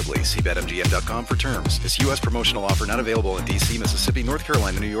responsibly. See BetMGM.com for terms. This U.S. promotional offer not available in D.C., Mississippi, North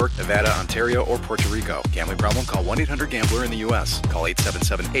Carolina, New York, Nevada, Ontario, or Puerto Rico. Gambling problem? Call 1-800-GAMBLER in the U.S. Call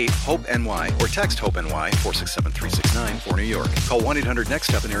 877-8-HOPE-NY or text HOPE-NY 467-369 for New York. Call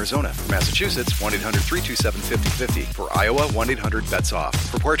 1-800-NEXT-STEP in Arizona. For Massachusetts, 1-800-327-5050. For Iowa, 1-800-BETS-OFF.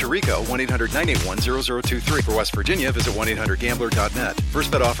 For Puerto Rico, 1-800-981-0023. For West Virginia, visit 1-800-GAMBLER.net. First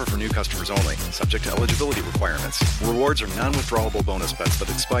bet offer for new customers only. Subject to eligibility requirements. Rewards are non-withdrawable bonus bets that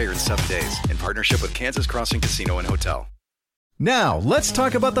expire in 7 days. In partnership with Kansas Crossing Casino and Hotel. Now, let's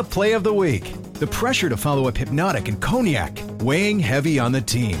talk about the play of the week. The pressure to follow up Hypnotic and Cognac, weighing heavy on the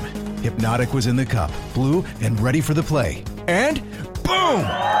team. Hypnotic was in the cup, blue, and ready for the play. And boom!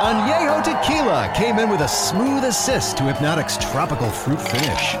 Añejo Tequila came in with a smooth assist to Hypnotic's tropical fruit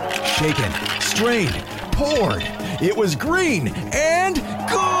finish. Shaken, strained, poured. It was green and good!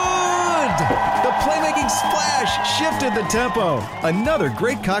 The playmaking splash shifted the tempo. Another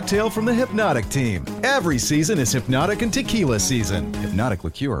great cocktail from the Hypnotic team. Every season is Hypnotic and Tequila season. Hypnotic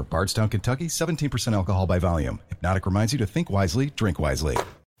Liqueur, Bardstown, Kentucky, 17% alcohol by volume. Hypnotic reminds you to think wisely, drink wisely.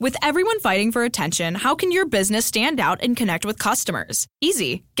 With everyone fighting for attention, how can your business stand out and connect with customers?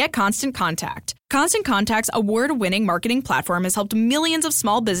 Easy. Get Constant Contact. Constant Contact's award-winning marketing platform has helped millions of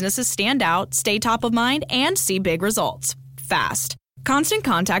small businesses stand out, stay top of mind, and see big results fast. Constant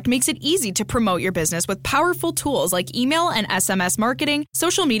Contact makes it easy to promote your business with powerful tools like email and SMS marketing,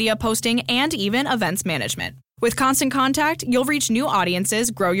 social media posting, and even events management. With Constant Contact, you'll reach new audiences,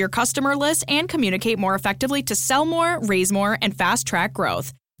 grow your customer list, and communicate more effectively to sell more, raise more, and fast-track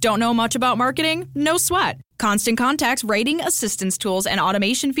growth. Don't know much about marketing? No sweat. Constant Contact's writing assistance tools and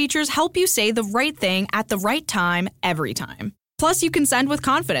automation features help you say the right thing at the right time, every time. Plus, you can send with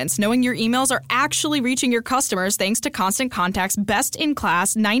confidence, knowing your emails are actually reaching your customers thanks to Constant Contact's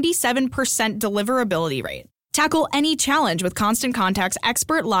best-in-class 97% deliverability rate. Tackle any challenge with Constant Contact's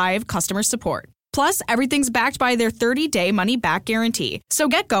expert live customer support. Plus, everything's backed by their 30-day money-back guarantee. So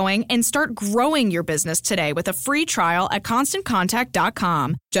get going and start growing your business today with a free trial at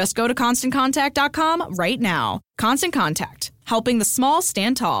ConstantContact.com. Just go to ConstantContact.com right now. Constant Contact, helping the small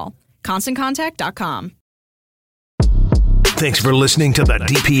stand tall. ConstantContact.com. Thanks for listening to the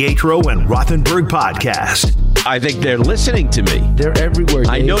DiPietro and Rothenberg podcast. I think they're listening to me. They're everywhere,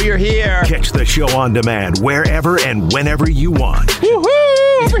 Dave. I know you're here. Catch the show on demand wherever and whenever you want.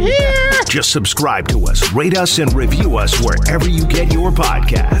 Woohoo! Over here! Just subscribe to us, rate us, and review us wherever you get your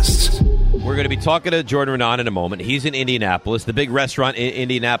podcasts. We're going to be talking to Jordan Raanan in a moment. He's in Indianapolis. The big restaurant in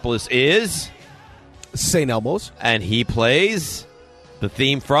Indianapolis is St. Elmo's. And he plays the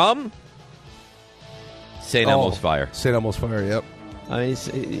theme from St. Elmo's Fire. St. Elmo's Fire, yep. I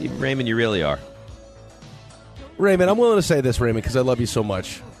mean, Raymond, you really are. Raymond, I'm willing to say this, Raymond, because I love you so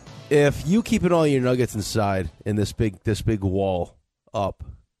much. If you keeping all your nuggets inside and this big wall up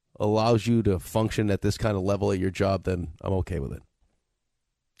allows you to function at this kind of level at your job, then I'm okay with it.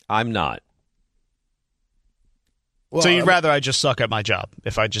 I'm not. Well, so you'd rather I just suck at my job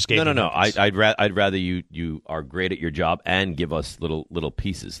if I just gave No. I'd rather you are great at your job and give us little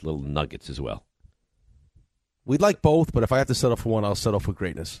pieces, little nuggets as well. We'd like both, but if I have to settle for one, I'll settle for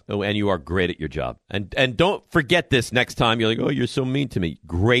greatness. Oh, and you are great at your job. And don't forget this next time. You're like, oh, you're so mean to me.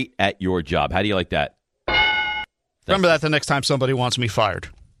 Great at your job. How do you like that? Remember that the next time somebody wants me fired.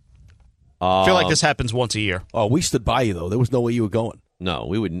 I feel like this happens once a year. Oh, we stood by you, though. There was no way you were going. No,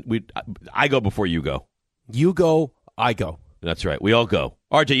 we wouldn't. I go before you go. You go, I go. That's right. We all go.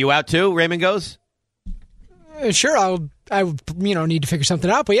 RJ, you out too? Raymond goes? Sure, I need to figure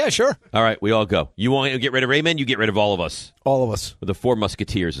something out, but yeah, sure. All right, we all go. You want to get rid of Raymond? You get rid of all of us. All of us. The Four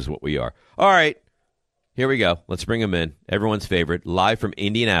Musketeers is what we are. All right, here we go. Let's bring him in. Everyone's favorite, live from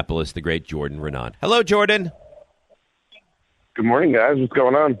Indianapolis, the great Jordan Raanan. Hello, Jordan. Good morning, guys. What's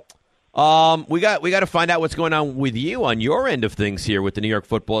going on? We got to find out what's going on with you on your end of things here with the New York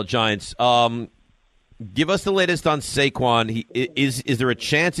Football Giants. Give us the latest on Saquon. Is there a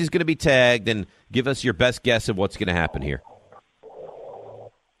chance he's going to be tagged? And give us your best guess of what's going to happen here.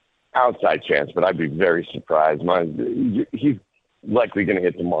 Outside chance, but I'd be very surprised. He's likely going to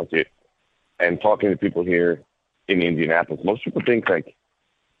hit the market. And talking to people here in Indianapolis, most people think like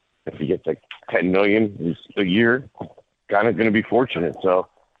if he gets like $10 million a year, kind of going to be fortunate. So,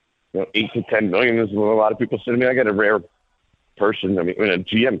 $8 to $10 million is what a lot of people say to me. I got a rare person. I mean, a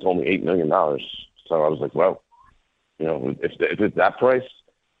GM told me $8 million. So I was like, well, if it's that price,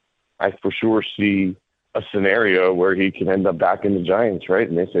 I for sure see a scenario where he can end up back in the Giants, right?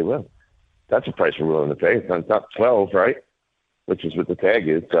 And they say, well, that's a price we're willing to pay. It's not 12, right? Which is what the tag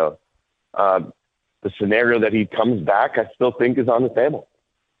is. So the scenario that he comes back, I still think is on the table.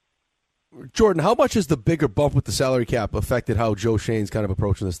 Jordan, how much has the bigger bump with the salary cap affected how Joe Shane's kind of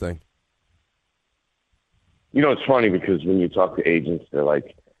approaching this thing? It's funny because when you talk to agents, they're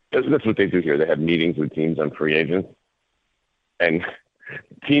like, that's what they do here. They have meetings with teams on free agents. And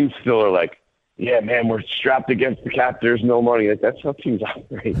teams still are like, yeah, man, we're strapped against the cap. There's no money. Like, that's how teams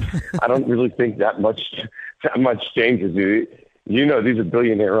operate. I don't really think that much changes. These are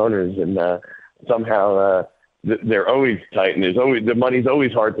billionaire owners, and somehow they're always tight, and the money's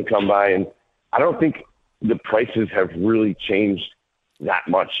always hard to come by. And I don't think the prices have really changed that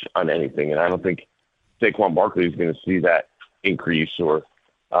much on anything. And I don't think Saquon Barkley is going to see that increase, or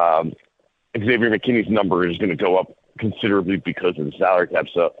Xavier McKinney's number is going to go up considerably because of the salary cap.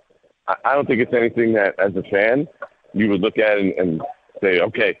 So I don't think it's anything that, as a fan, you would look at and say,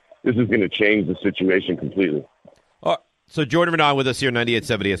 okay, this is going to change the situation completely. So Jordan Raanan with us here,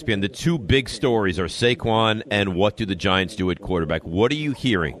 98.7 ESPN. The two big stories are Saquon and what do the Giants do at quarterback. What are you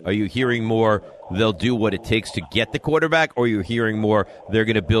hearing? Are you hearing more they'll do what it takes to get the quarterback, or are you hearing more they're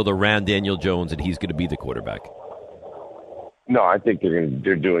going to build around Daniel Jones and he's going to be the quarterback? No, I think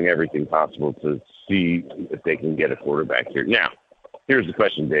they're doing everything possible to see if they can get a quarterback here. Now, here's the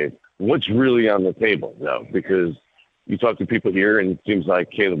question, Dave. What's really on the table, though? Because you talk to people here, and it seems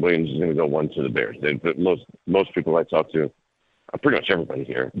like Caleb Williams is going to go one to the Bears. But most people I talk to, pretty much everybody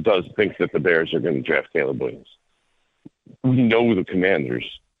here, does think that the Bears are going to draft Caleb Williams. We know the Commanders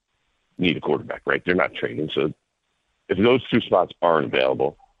need a quarterback, right? They're not trading. So if those two spots aren't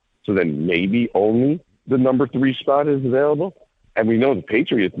available, so then maybe only the number 3 spot is available. And we know the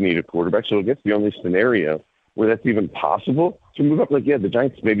Patriots need a quarterback, so it's the only scenario where that's even possible to move up. Like, yeah, the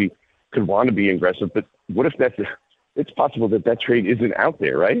Giants maybe could want to be aggressive, but what if it's possible that trade isn't out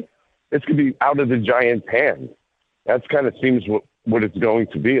there, right? It's going to be out of the Giants' hands. That kind of seems what it's going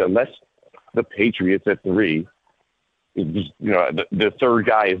to be, unless the Patriots at 3, the third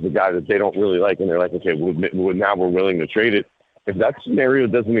guy is the guy that they don't really like, and they're like, okay, now we're willing to trade it. If that scenario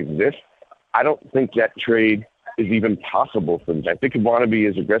doesn't exist, I don't think that trade is even possible for them. I think they want to be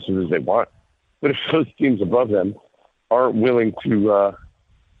as aggressive as they want. But if those teams above them aren't willing to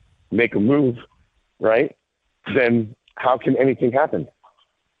make a move, right, then how can anything happen?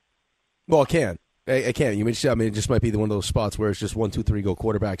 Well, it can. It can. It just might be one of those spots where it's just 1, 2, 3 go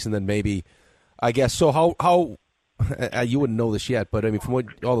quarterbacks, and then maybe, I guess. So how you wouldn't know this yet, but I mean, from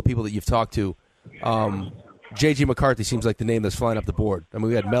all the people that you've talked to, J.J. McCarthy seems like the name that's flying up the board. I mean,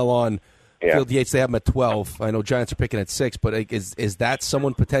 we had Mel on. Yeah. Field Yates, they have him at 12. I know Giants are picking at 6, but is that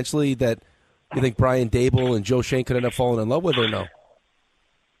someone potentially that you think Brian Dable and Joe Shane could end up falling in love with, or no?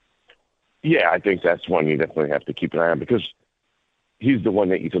 Yeah, I think that's one you definitely have to keep an eye on because he's the one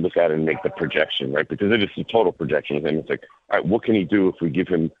that you can look at and make the projection, right? Because it is the total projection with him. It's like, all right, what can he do if we give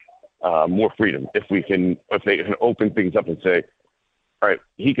him more freedom? If they can open things up and say, all right,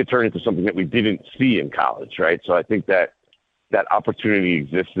 he could turn into something that we didn't see in college, right? So I think that opportunity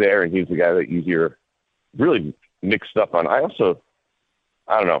exists there, and he's the guy that you hear really mixed up on. I don't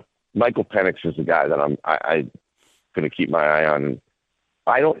know. Michael Penix is the guy that I'm going to keep my eye on.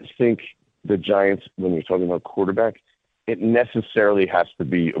 I don't think the Giants, when you're talking about quarterback, it necessarily has to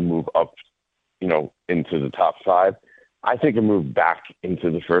be a move up, into the top 5. I think a move back into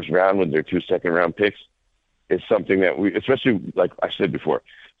the first round with their 2 second-round picks is something that we, especially like I said before.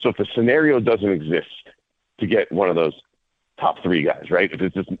 So if the scenario doesn't exist to get one of those top 3 guys, right? If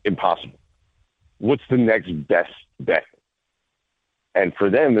it's just impossible, what's the next best bet? And for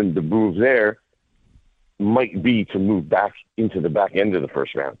them, then the move there might be to move back into the back end of the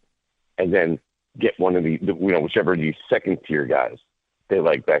first round and then get one of the whichever of these second-tier guys they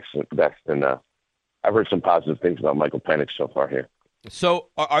like best. And I've heard some positive things about Michael Penix so far here. So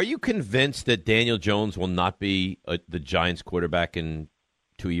are you convinced that Daniel Jones will not be the Giants quarterback in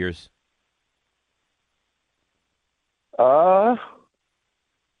 2 years? Yeah,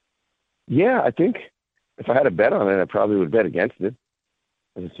 I think if I had a bet on it, I probably would bet against it.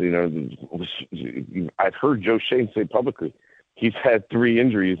 So, I've heard Joe Shane say publicly he's had 3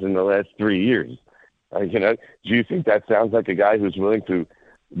 injuries in the last 3 years. Do you think that sounds like a guy who's willing to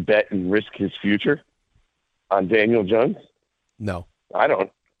bet and risk his future on Daniel Jones? No, I don't.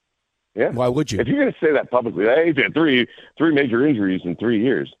 Yeah, why would you? If you're going to say that publicly, hey, he's had three major injuries in 3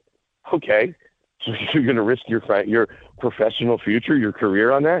 years. Okay, so you're going to risk your professional future, your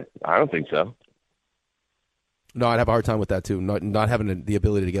career on that? I don't think so. No, I'd have a hard time with that, too, not having the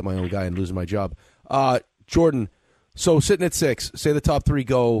ability to get my own guy and losing my job. Jordan, so sitting at 6, say the top 3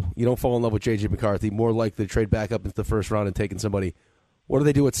 go, you don't fall in love with J.J. McCarthy, more likely to trade back up into the first round and taking somebody. What do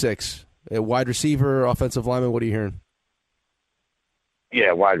they do at 6? A wide receiver, offensive lineman, what are you hearing?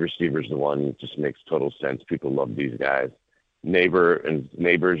 Yeah, wide receiver's the one. It just makes total sense. People love these guys. Neighbors and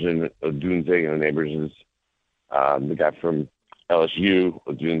Odunze, Neighbors is the guy from LSU,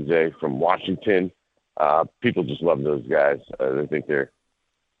 Odunze from Washington. People just love those guys. They think they're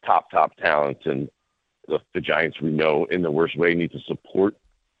top talents, and the Giants, we know, in the worst way, need to support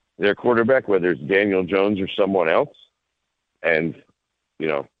their quarterback, whether it's Daniel Jones or someone else. And,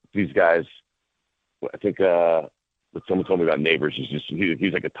 these guys, I think what someone told me about Neighbors is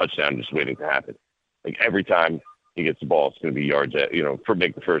he's like a touchdown just waiting to happen. Like every time he gets the ball, it's going to be yards for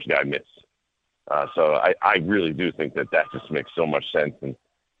make the first guy miss. So I really do think that just makes so much sense, and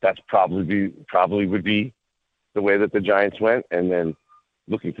that's probably would be the way that the Giants went. And then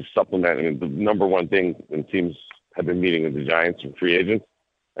looking to supplement, the number one thing when teams have been meeting with the Giants and free agents,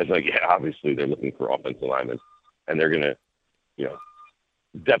 it's like, yeah, obviously they're looking for offensive linemen, and they're going to,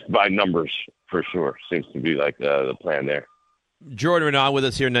 depth by numbers for sure seems to be like the plan there. Jordan Raanan with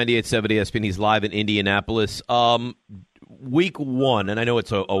us here, 98.7 ESPN. He's live in Indianapolis. Week 1, and I know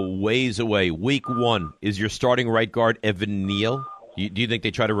it's a ways away. Week 1, is your starting right guard Evan Neal? Do you think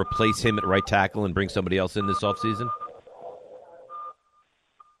they try to replace him at right tackle and bring somebody else in this offseason?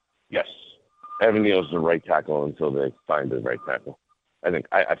 Yes. Evan Neal is the right tackle until they find the right tackle.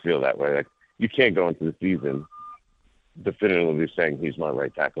 I feel that way. Like, you can't go into the season definitively saying he's my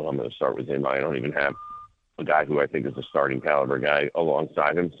right tackle. I'm going to start with him. I don't even have a guy who I think is a starting caliber guy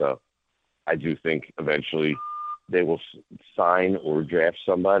alongside him. So I do think eventually they will sign or draft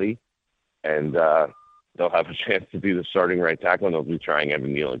somebody, and they'll have a chance to be the starting right tackle, and they'll be trying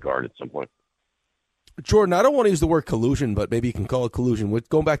Evan Neal at guard at some point. Jordan, I don't want to use the word collusion, but maybe you can call it collusion. With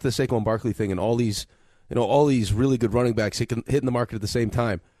going back to the Saquon Barkley thing and all these really good running backs hitting the market at the same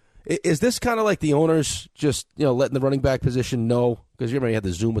time. Is this kind of like the owners just letting the running back position know, because you already had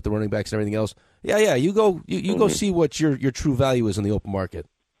the Zoom with the running backs and everything else? Yeah, you go see what your true value is in the open market.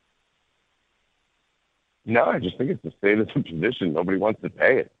 No, I just think it's the state of the position. Nobody wants to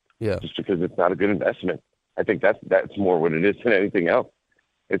pay it. Yeah, just because it's not a good investment. I think that's more what it is than anything else.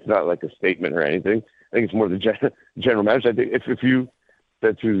 It's not like a statement or anything. I think it's more the general manager. I think if you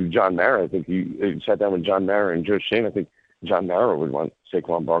said to John Mara, I think you sat down with John Mara and Joe Shane, I think John Mara would want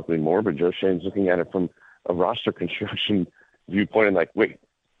Saquon Barkley more, but Joe Shane's looking at it from a roster construction viewpoint and like, wait,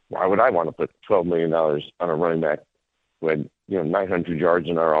 why would I want to put $12 million on a running back who had 900 yards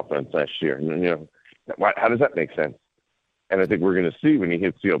in our offense last year? And how does that make sense? And I think we're going to see when he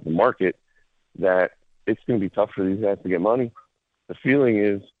hits the open market that it's going to be tough for these guys to get money. The feeling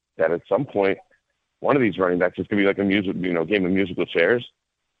is that at some point, one of these running backs is going to be like a game of musical chairs,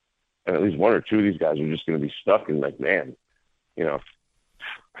 and at least one or two of these guys are just going to be stuck and like, man,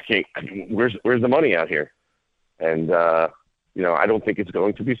 where's the money out here? And I don't think it's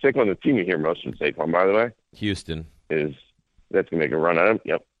going to be Saquon. The team you hear most from Saquon, by the way, Houston, that's going to make a run at him.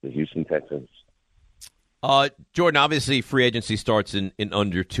 Yep, the Houston Texans. Jordan, obviously free agency starts in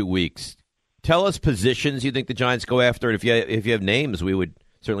under 2 weeks. Tell us positions you think the Giants go after, and if you have names, we would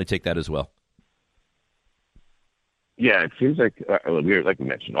certainly take that as well. Yeah, it seems like like we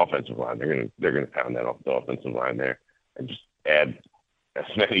mentioned, offensive line. They're gonna pound that off the offensive line there and just add as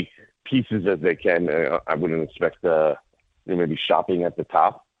many pieces as they can. I wouldn't expect maybe shopping at the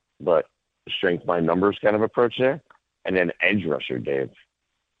top, but strength by numbers kind of approach there. And then edge rusher, Dave.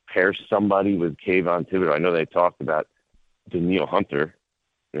 Pair somebody with Kayvon Thibodeau. I know they talked about Daniil Hunter,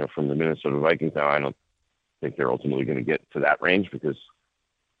 from the Minnesota Vikings. Now, I don't think they're ultimately going to get to that range because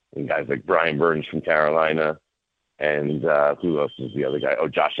guys like Brian Burns from Carolina and who else is the other guy? Oh,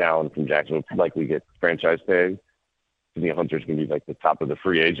 Josh Allen from Jacksonville likely get franchise tag. Daniil Hunter's going to be like the top of the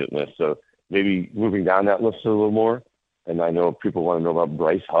free agent list. So maybe moving down that list a little more. And I know people want to know about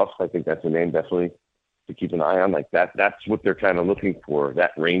Bryce Huff. I think that's a name definitely to keep an eye on. Like that's what they're kind of looking for,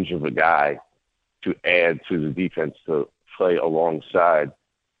 that range of a guy to add to the defense to play alongside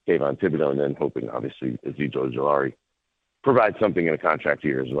Kayvon Thibodeau, and then hoping, obviously, Azeez Ojulari provides something in a contract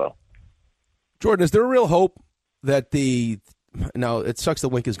year as well. Jordan, is there a real hope that now it sucks that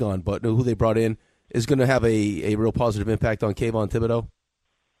Wink is gone, but who they brought in is going to have a real positive impact on Kayvon Thibodeau?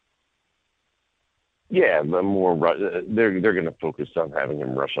 Yeah, they're going to focus on having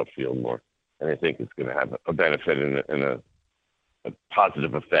him rush upfield more, and I think it's going to have a benefit and a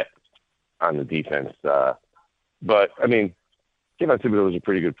positive effect on the defense. But I mean, Kayvon Thibodeau was a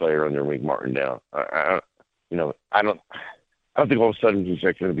pretty good player under Wink Martindale. I don't think all of a sudden he's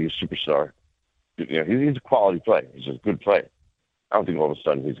going to be a superstar. He's a quality player. He's a good player. I don't think all of a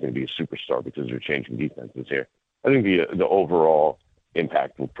sudden he's going to be a superstar because they're changing defenses here. I think the overall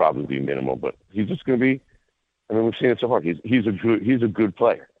impact will probably be minimal, but he's just going to be. I mean, we've seen it so far. He's a good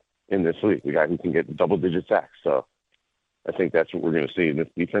player in this league. The guy who can get double-digit sacks. So I think that's what we're going to see in this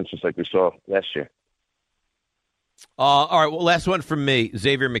defense, just like we saw last year. All right. Well, last one from me.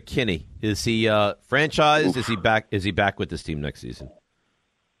 Xavier McKinney, is he franchised? Is he back? Is he back with this team next season?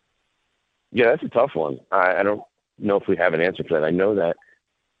 Yeah, that's a tough one. I don't know if we have an answer for that. I know that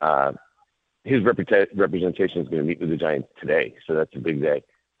his representation is going to meet with the Giants today, so that's a big day.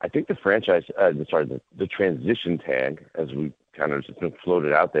 I think the the transition tag, as we kind of just been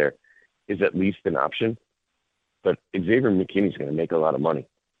floated out there, is at least an option. But Xavier McKinney's going to make a lot of money.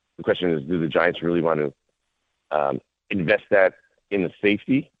 The question is, do the Giants really want to invest that in the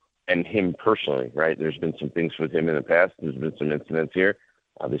safety and him personally, right? There's been some things with him in the past. There's been some incidents here.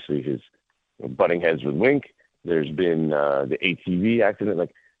 Obviously, his butting heads with Wink. There's been the ATV accident.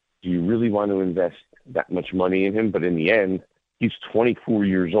 Like, do you really want to invest that much money in him? But in the end, he's 24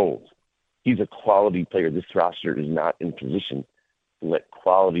 years old. He's a quality player. This roster is not in position to let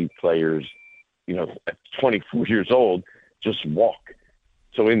quality players, at 24 years old, just walk.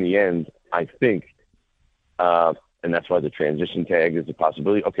 So in the end, I think, and that's why the transition tag is a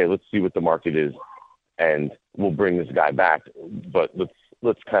possibility. Okay, let's see what the market is, and we'll bring this guy back. But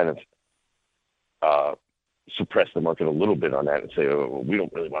let's kind of suppress the market a little bit on that and say, oh, we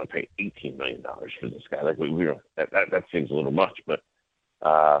don't really want to pay $18 million for this guy. Like we don't. That seems a little much. But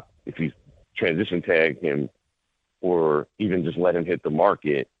if you transition tag him, or even just let him hit the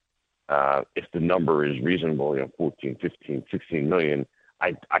market, if the number is reasonable, 14, 15, 16 million,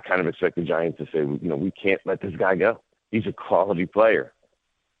 I kind of expect the Giants to say, we can't let this guy go. He's a quality player.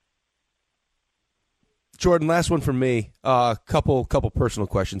 Jordan, last one from me. Couple personal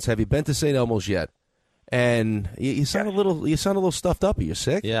questions. Have you been to St. Elmo's yet? And you sound a little stuffed up. Are you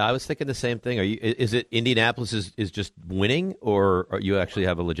sick? Yeah, I was thinking the same thing. Is it Indianapolis is just winning, or you actually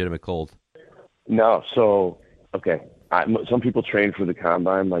have a legitimate cold? No. So, okay. Some people train for the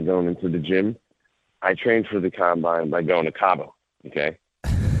combine by going into the gym. I trained for the combine by going to Cabo. Okay.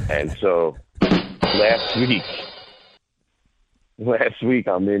 And so last week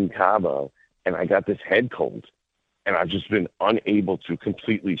I'm in Cabo and I got this head cold. And I've just been unable to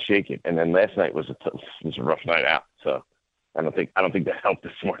completely shake it. And then last night was a rough night out. So I don't think that helped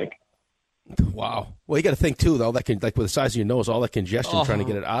this morning. Wow. Well, you got to think too, though. That with the size of your nose, all that congestion, trying to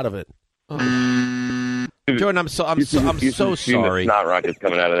get it out of it. Jordan, I'm so sorry. Snot rockets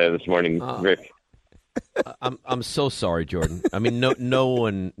coming out of there this morning, Rick. I'm so sorry, Jordan. I mean, no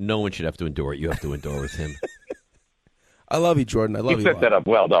one should have to endure it. You have to endure with him. I love you, Jordan. I love you. He set that up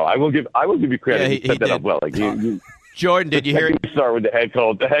well, though. I will give you credit. Yeah, he set that up well. Like Jordan, did you hear it? Start with the head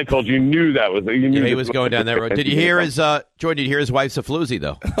cold. The head cold. You knew that was. You knew he was going down that road. Did you hear his Jordan? Did you hear his wife's a floozy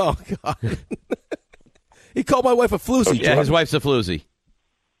though? Oh God! He called my wife a floozy. Yeah, his wife's a floozy.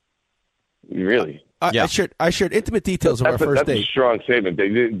 Really? I shared intimate details of our first That's date. a strong statement.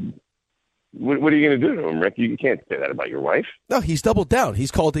 What are you going to do to him, Rick? You can't say that about your wife. No, he's doubled down. He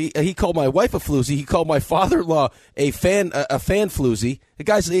called my wife a floozy. He called my father-in-law a fan floozy.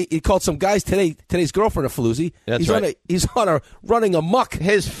 He called some guys today's girlfriend a floozy. That's right. He's running amok.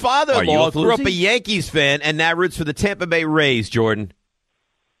 His father-in-law grew up a Yankees fan and now roots for the Tampa Bay Rays, Jordan.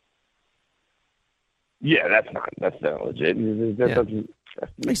 Yeah, that's not legit.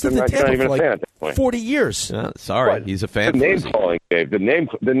 He's lived in Tampa for like 40 years. Sorry, he's a fan. The name calling, Dave. The name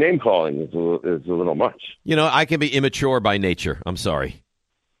calling is a little much. You know, I can be immature by nature. I'm sorry.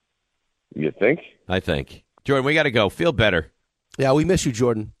 You think? I think. Jordan, we got to go. Feel better. Yeah, we miss you,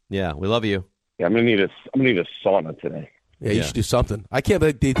 Jordan. Yeah, we love you. Yeah, I'm gonna need a sauna today. Yeah, you should do something. I can't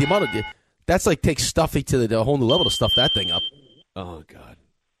believe the amount of that's like takes Stuffy to the whole new level to stuff that thing up. Oh God.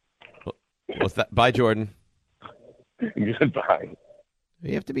 What's that? Bye, Jordan. Goodbye.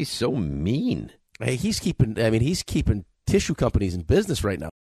 You have to be so mean. Hey, he's keeping tissue companies in business right now.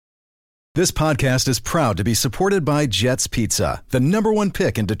 This podcast is proud to be supported by Jets Pizza, the #1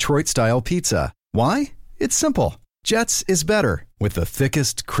 pick in Detroit-style pizza. Why? It's simple. Jets is better. With the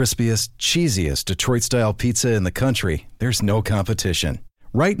thickest, crispiest, cheesiest Detroit-style pizza in the country, there's no competition.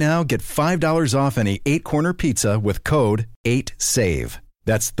 Right now, get $5 off any 8-corner pizza with code 8SAVE.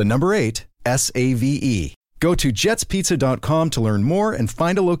 That's the number 8, SAVE. Go to jetspizza.com to learn more and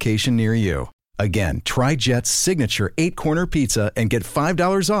find a location near you. Again, try Jet's signature 8-corner pizza and get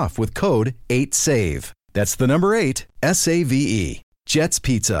 $5 off with code 8SAVE. That's the number 8, SAVE. Jet's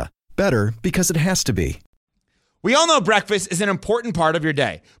Pizza. Better because it has to be. We all know breakfast is an important part of your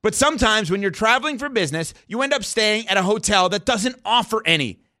day, but sometimes when you're traveling for business, you end up staying at a hotel that doesn't offer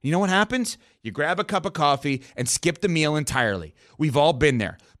any. You know what happens? You grab a cup of coffee and skip the meal entirely. We've all been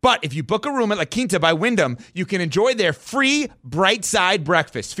there. But if you book a room at La Quinta by Wyndham, you can enjoy their free Bright Side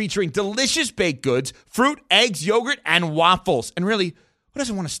breakfast featuring delicious baked goods, fruit, eggs, yogurt, and waffles. And really, who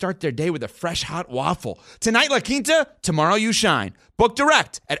doesn't want to start their day with a fresh, hot waffle? Tonight, La Quinta, tomorrow you shine. Book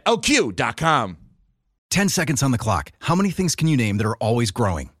direct at lq.com. 10 seconds on the clock. How many things can you name that are always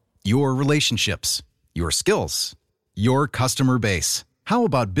growing? Your relationships, your skills, your customer base. How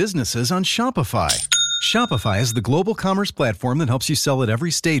about businesses on Shopify? Shopify is the global commerce platform that helps you sell at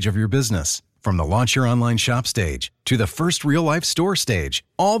every stage of your business. From the launch your online shop stage, to the first real-life store stage,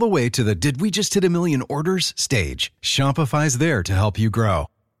 all the way to the did we just hit a million orders stage. Shopify's there to help you grow.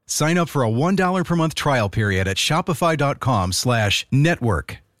 Sign up for a $1 per month trial period at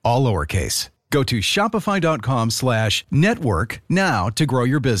shopify.com/network, all lowercase. Go to shopify.com/network now to grow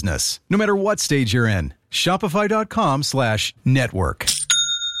your business, no matter what stage you're in. Shopify.com/network.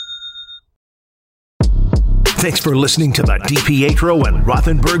 Thanks for listening to the DiPietro and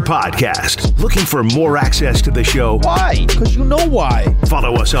Rothenberg podcast. Looking for more access to the show? Why? Because you know why.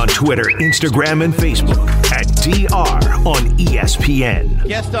 Follow us on Twitter, Instagram, and Facebook at DR on ESPN.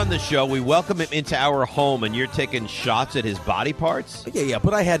 Guest on the show, we welcome him into our home, and you're taking shots at his body parts? Yeah,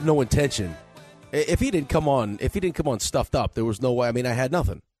 but I had no intention. If he didn't come on stuffed up, there was no way. I mean, I had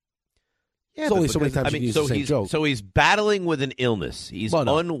nothing. Yeah, it's only so many times you use the same joke. So he's battling with an illness. He's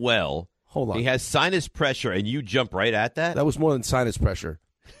unwell. Hold on. He has sinus pressure, and you jump right at that? That was more than sinus pressure.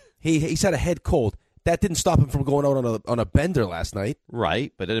 He's had a head cold. That didn't stop him from going out on a bender last night.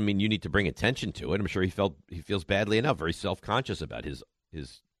 Right, but I mean, you need to bring attention to it. I'm sure he feels badly enough, very self-conscious about his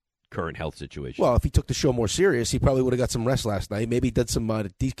current health situation. Well, if he took the show more serious, he probably would have got some rest last night. Maybe he did some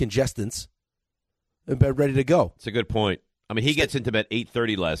decongestants and been ready to go. It's a good point. I mean, he gets into bed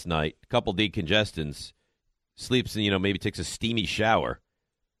 8:30 last night, a couple decongestants, sleeps and, maybe takes a steamy shower.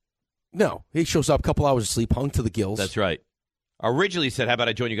 No, he shows up, a couple hours of sleep, hung to the gills. That's right. Originally said, how about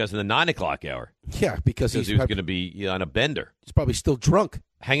I join you guys in the 9 o'clock hour? Yeah, because he was going to be on a bender. He's probably still drunk.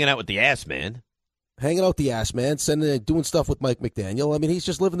 Hanging out with the ass man. Doing stuff with Mike McDaniel. I mean, he's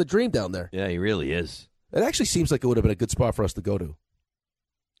just living the dream down there. Yeah, he really is. It actually seems like it would have been a good spot for us to go to.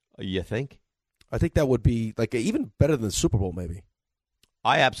 You think? I think that would be even better than the Super Bowl, maybe.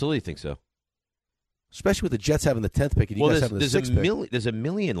 I absolutely think so. Especially with the Jets having the 10th pick and you guys having the 6th pick. There's a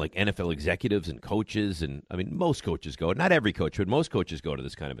million NFL executives and coaches, and I mean, most coaches go. Not every coach, but most coaches go to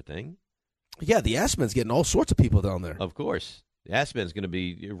this kind of a thing. Yeah, the ass man's getting all sorts of people down there. Of course. The ass man's going to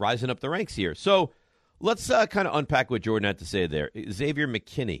be rising up the ranks here. So let's kind of unpack what Jordan had to say there. Xavier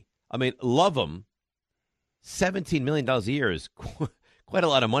McKinney. I mean, love him. $17 million a year is quite a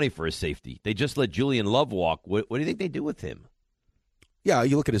lot of money for a safety. They just let Julian Love walk. What do you think they do with him? Yeah,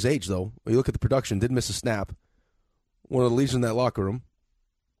 you look at his age, though. You look at the production. Didn't miss a snap. One of the leaders in that locker room.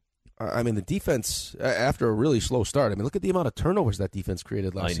 I mean, the defense, after a really slow start, look at the amount of turnovers that defense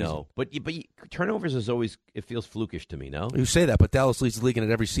created last season. I know. But turnovers is always, it feels flukish to me, no? You say that, but Dallas leads the league in it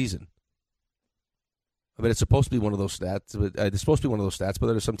every season. I mean, it's supposed to be one of those stats. It's supposed to be one of those stats, but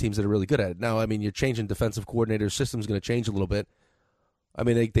there are some teams that are really good at it. Now, I mean, you're changing defensive coordinators. System's going to change a little bit. I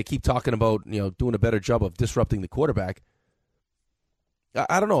mean, they keep talking about doing a better job of disrupting the quarterback.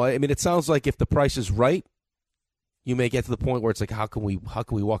 I don't know. I mean, it sounds like if the price is right, you may get to the point where it's like, how can we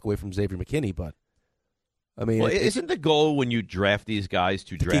walk away from Xavier McKinney? But I mean, isn't the goal when you draft these guys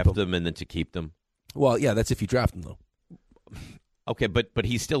to draft them and then to keep them? Well, yeah, that's if you draft them, though. Okay, but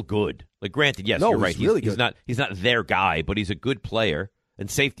he's still good. Like, granted, yes, No, you're right. he's really good. He's not their guy, but he's a good player. And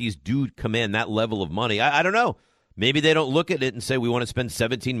safeties do command that level of money. I don't know. Maybe they don't look at it and say we want to spend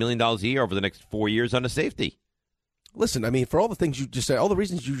 $17 million a year over the next 4 years on a safety. Listen, I mean, for all the things you just said, all the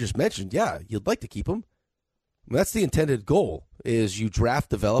reasons you just mentioned, yeah, you'd like to keep him. That's the intended goal: is you draft,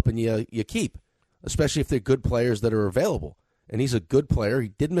 develop, and you keep, especially if they're good players that are available. And he's a good player. He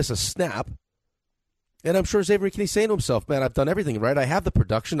did miss a snap. And I'm sure Xavier McKinney's saying to himself, man, I've done everything right. I have the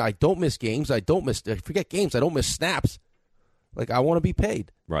production. I don't miss games. I forget games. I don't miss snaps. Like, I want to be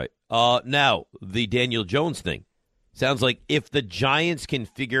paid. Right. Now, the Daniel Jones thing. Sounds like if the Giants can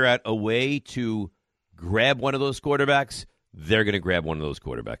figure out a way to grab one of those quarterbacks, they're going to grab one of those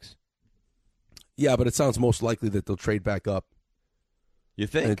quarterbacks. Yeah, but it sounds most likely that they'll trade back up. You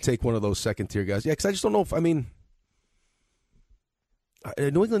think? And take one of those second-tier guys. Yeah, because I just don't know if, I mean,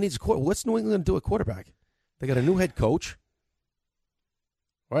 New England needs a quarterback. What's New England going to do at quarterback? They got a new head coach.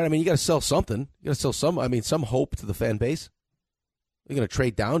 Right? I mean, you got to sell something. You got to sell some hope to the fan base. You're going to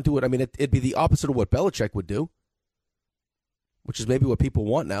trade down, do it. I mean, it'd be the opposite of what Belichick would do, which is maybe what people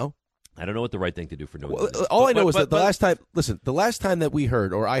want now. I don't know what the right thing to do for New England is. All I know is that the last time that we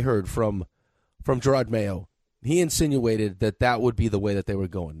heard, or I heard from Gerard Mayo, he insinuated that would be the way that they were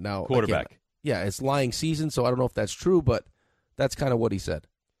going. Now, quarterback. Again, yeah, it's lying season, so I don't know if that's true, but that's kind of what he said.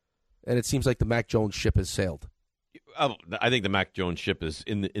 And it seems like the Mac Jones ship has sailed. I think the Mac Jones ship is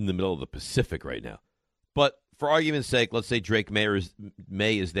in the middle of the Pacific right now. But for argument's sake, let's say Drake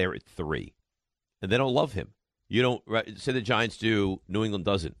May is there at 3, and they don't love him. You don't say the Giants do, New England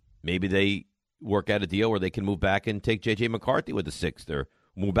doesn't. Maybe they work out a deal where they can move back and take J.J. McCarthy with the 6th, or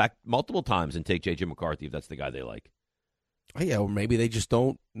move back multiple times and take J.J. McCarthy if that's the guy they like. Oh, yeah, or maybe they just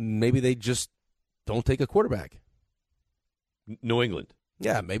don't. Maybe they just don't take a quarterback. New England.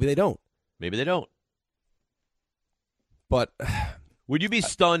 Yeah, maybe they don't. Maybe they don't. But would you be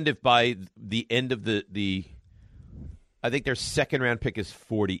stunned if by the end of the I think their second round pick is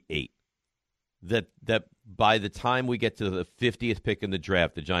 48. That by the time we get to the 50th pick in the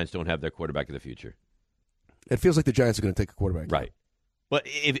draft, the Giants don't have their quarterback of the future. It feels like the Giants are going to take a quarterback. Right. But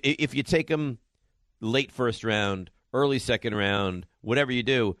if you take them late first round, early second round, whatever you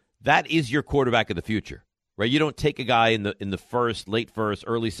do, that is your quarterback of the future. Right? You don't take a guy in the first, late first,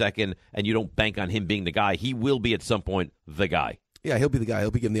 early second, and you don't bank on him being the guy. He will be at some point the guy. Yeah, he'll be the guy.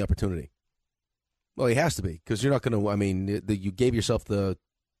 He'll be given the opportunity. Well, he has to be, because you're not going to. I mean, you gave yourself the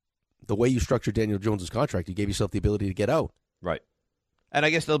way you structured Daniel Jones' contract. You gave yourself the ability to get out. Right. And I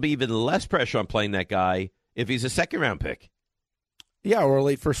guess there'll be even less pressure on playing that guy if he's a second round pick. Yeah, or a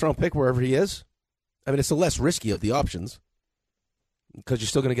late first round pick wherever he is. I mean, it's the less risky of the options, because you're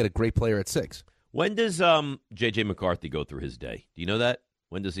still going to get a great player at 6. When does J.J. McCarthy go through his day? Do you know that?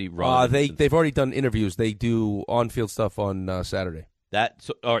 When does he run? They've already done interviews. They do on-field stuff on Saturday.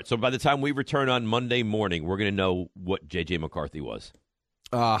 All right, so by the time we return on Monday morning, we're going to know what J.J. McCarthy was.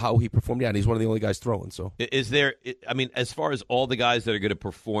 How he performed, yeah, and he's one of the only guys throwing. So, is there? I mean, as far as all the guys that are going to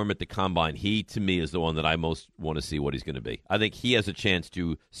perform at the combine, he to me is the one that I most want to see what he's going to be. I think he has a chance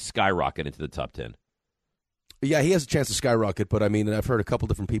to skyrocket into the top 10. Yeah, he has a chance to skyrocket, but I mean, I've heard a couple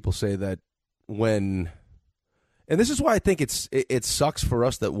different people say that and this is why I think it sucks for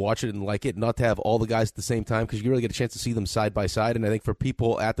us that watch it and like it not to have all the guys at the same time, because you really get a chance to see them side by side. And I think for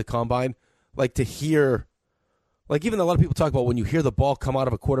people at the combine, like to hear. Like, even a lot of people talk about when you hear the ball come out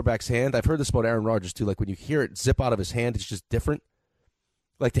of a quarterback's hand. I've heard this about Aaron Rodgers, too. Like, when you hear it zip out of his hand, it's just different.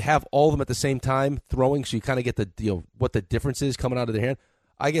 Like, to have all of them at the same time throwing, so you kind of get the what the difference is coming out of their hand.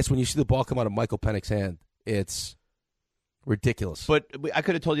 I guess when you see the ball come out of Michael Penix's hand, it's ridiculous. But I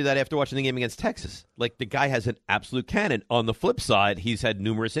could have told you that after watching the game against Texas. Like, the guy has an absolute cannon. On the flip side, he's had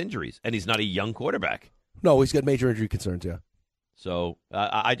numerous injuries, and he's not a young quarterback. No, he's got major injury concerns, yeah. So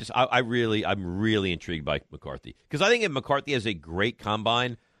I'm really intrigued by McCarthy, because I think if McCarthy has a great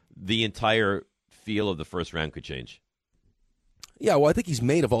combine, the entire feel of the first round could change. Yeah, well, I think he's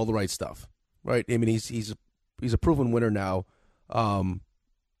made of all the right stuff, right? I mean, he's a proven winner now,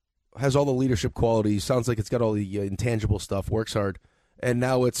 has all the leadership qualities. Sounds like it's got all the intangible stuff. Works hard, and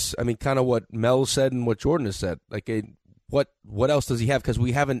now it's kind of what Mel said and what Jordan has said. Like, what else does he have? Because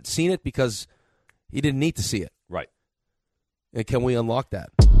we haven't seen it because he didn't need to see it. Right. And can we unlock that?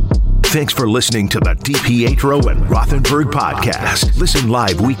 Thanks for listening to the DiPietro and Rothenberg podcast. Listen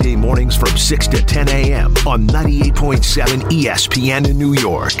live weekday mornings from 6 to 10 a.m. on 98.7 ESPN in New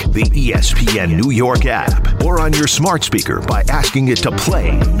York, the ESPN New York app, or on your smart speaker by asking it to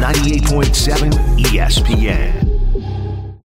play 98.7 ESPN.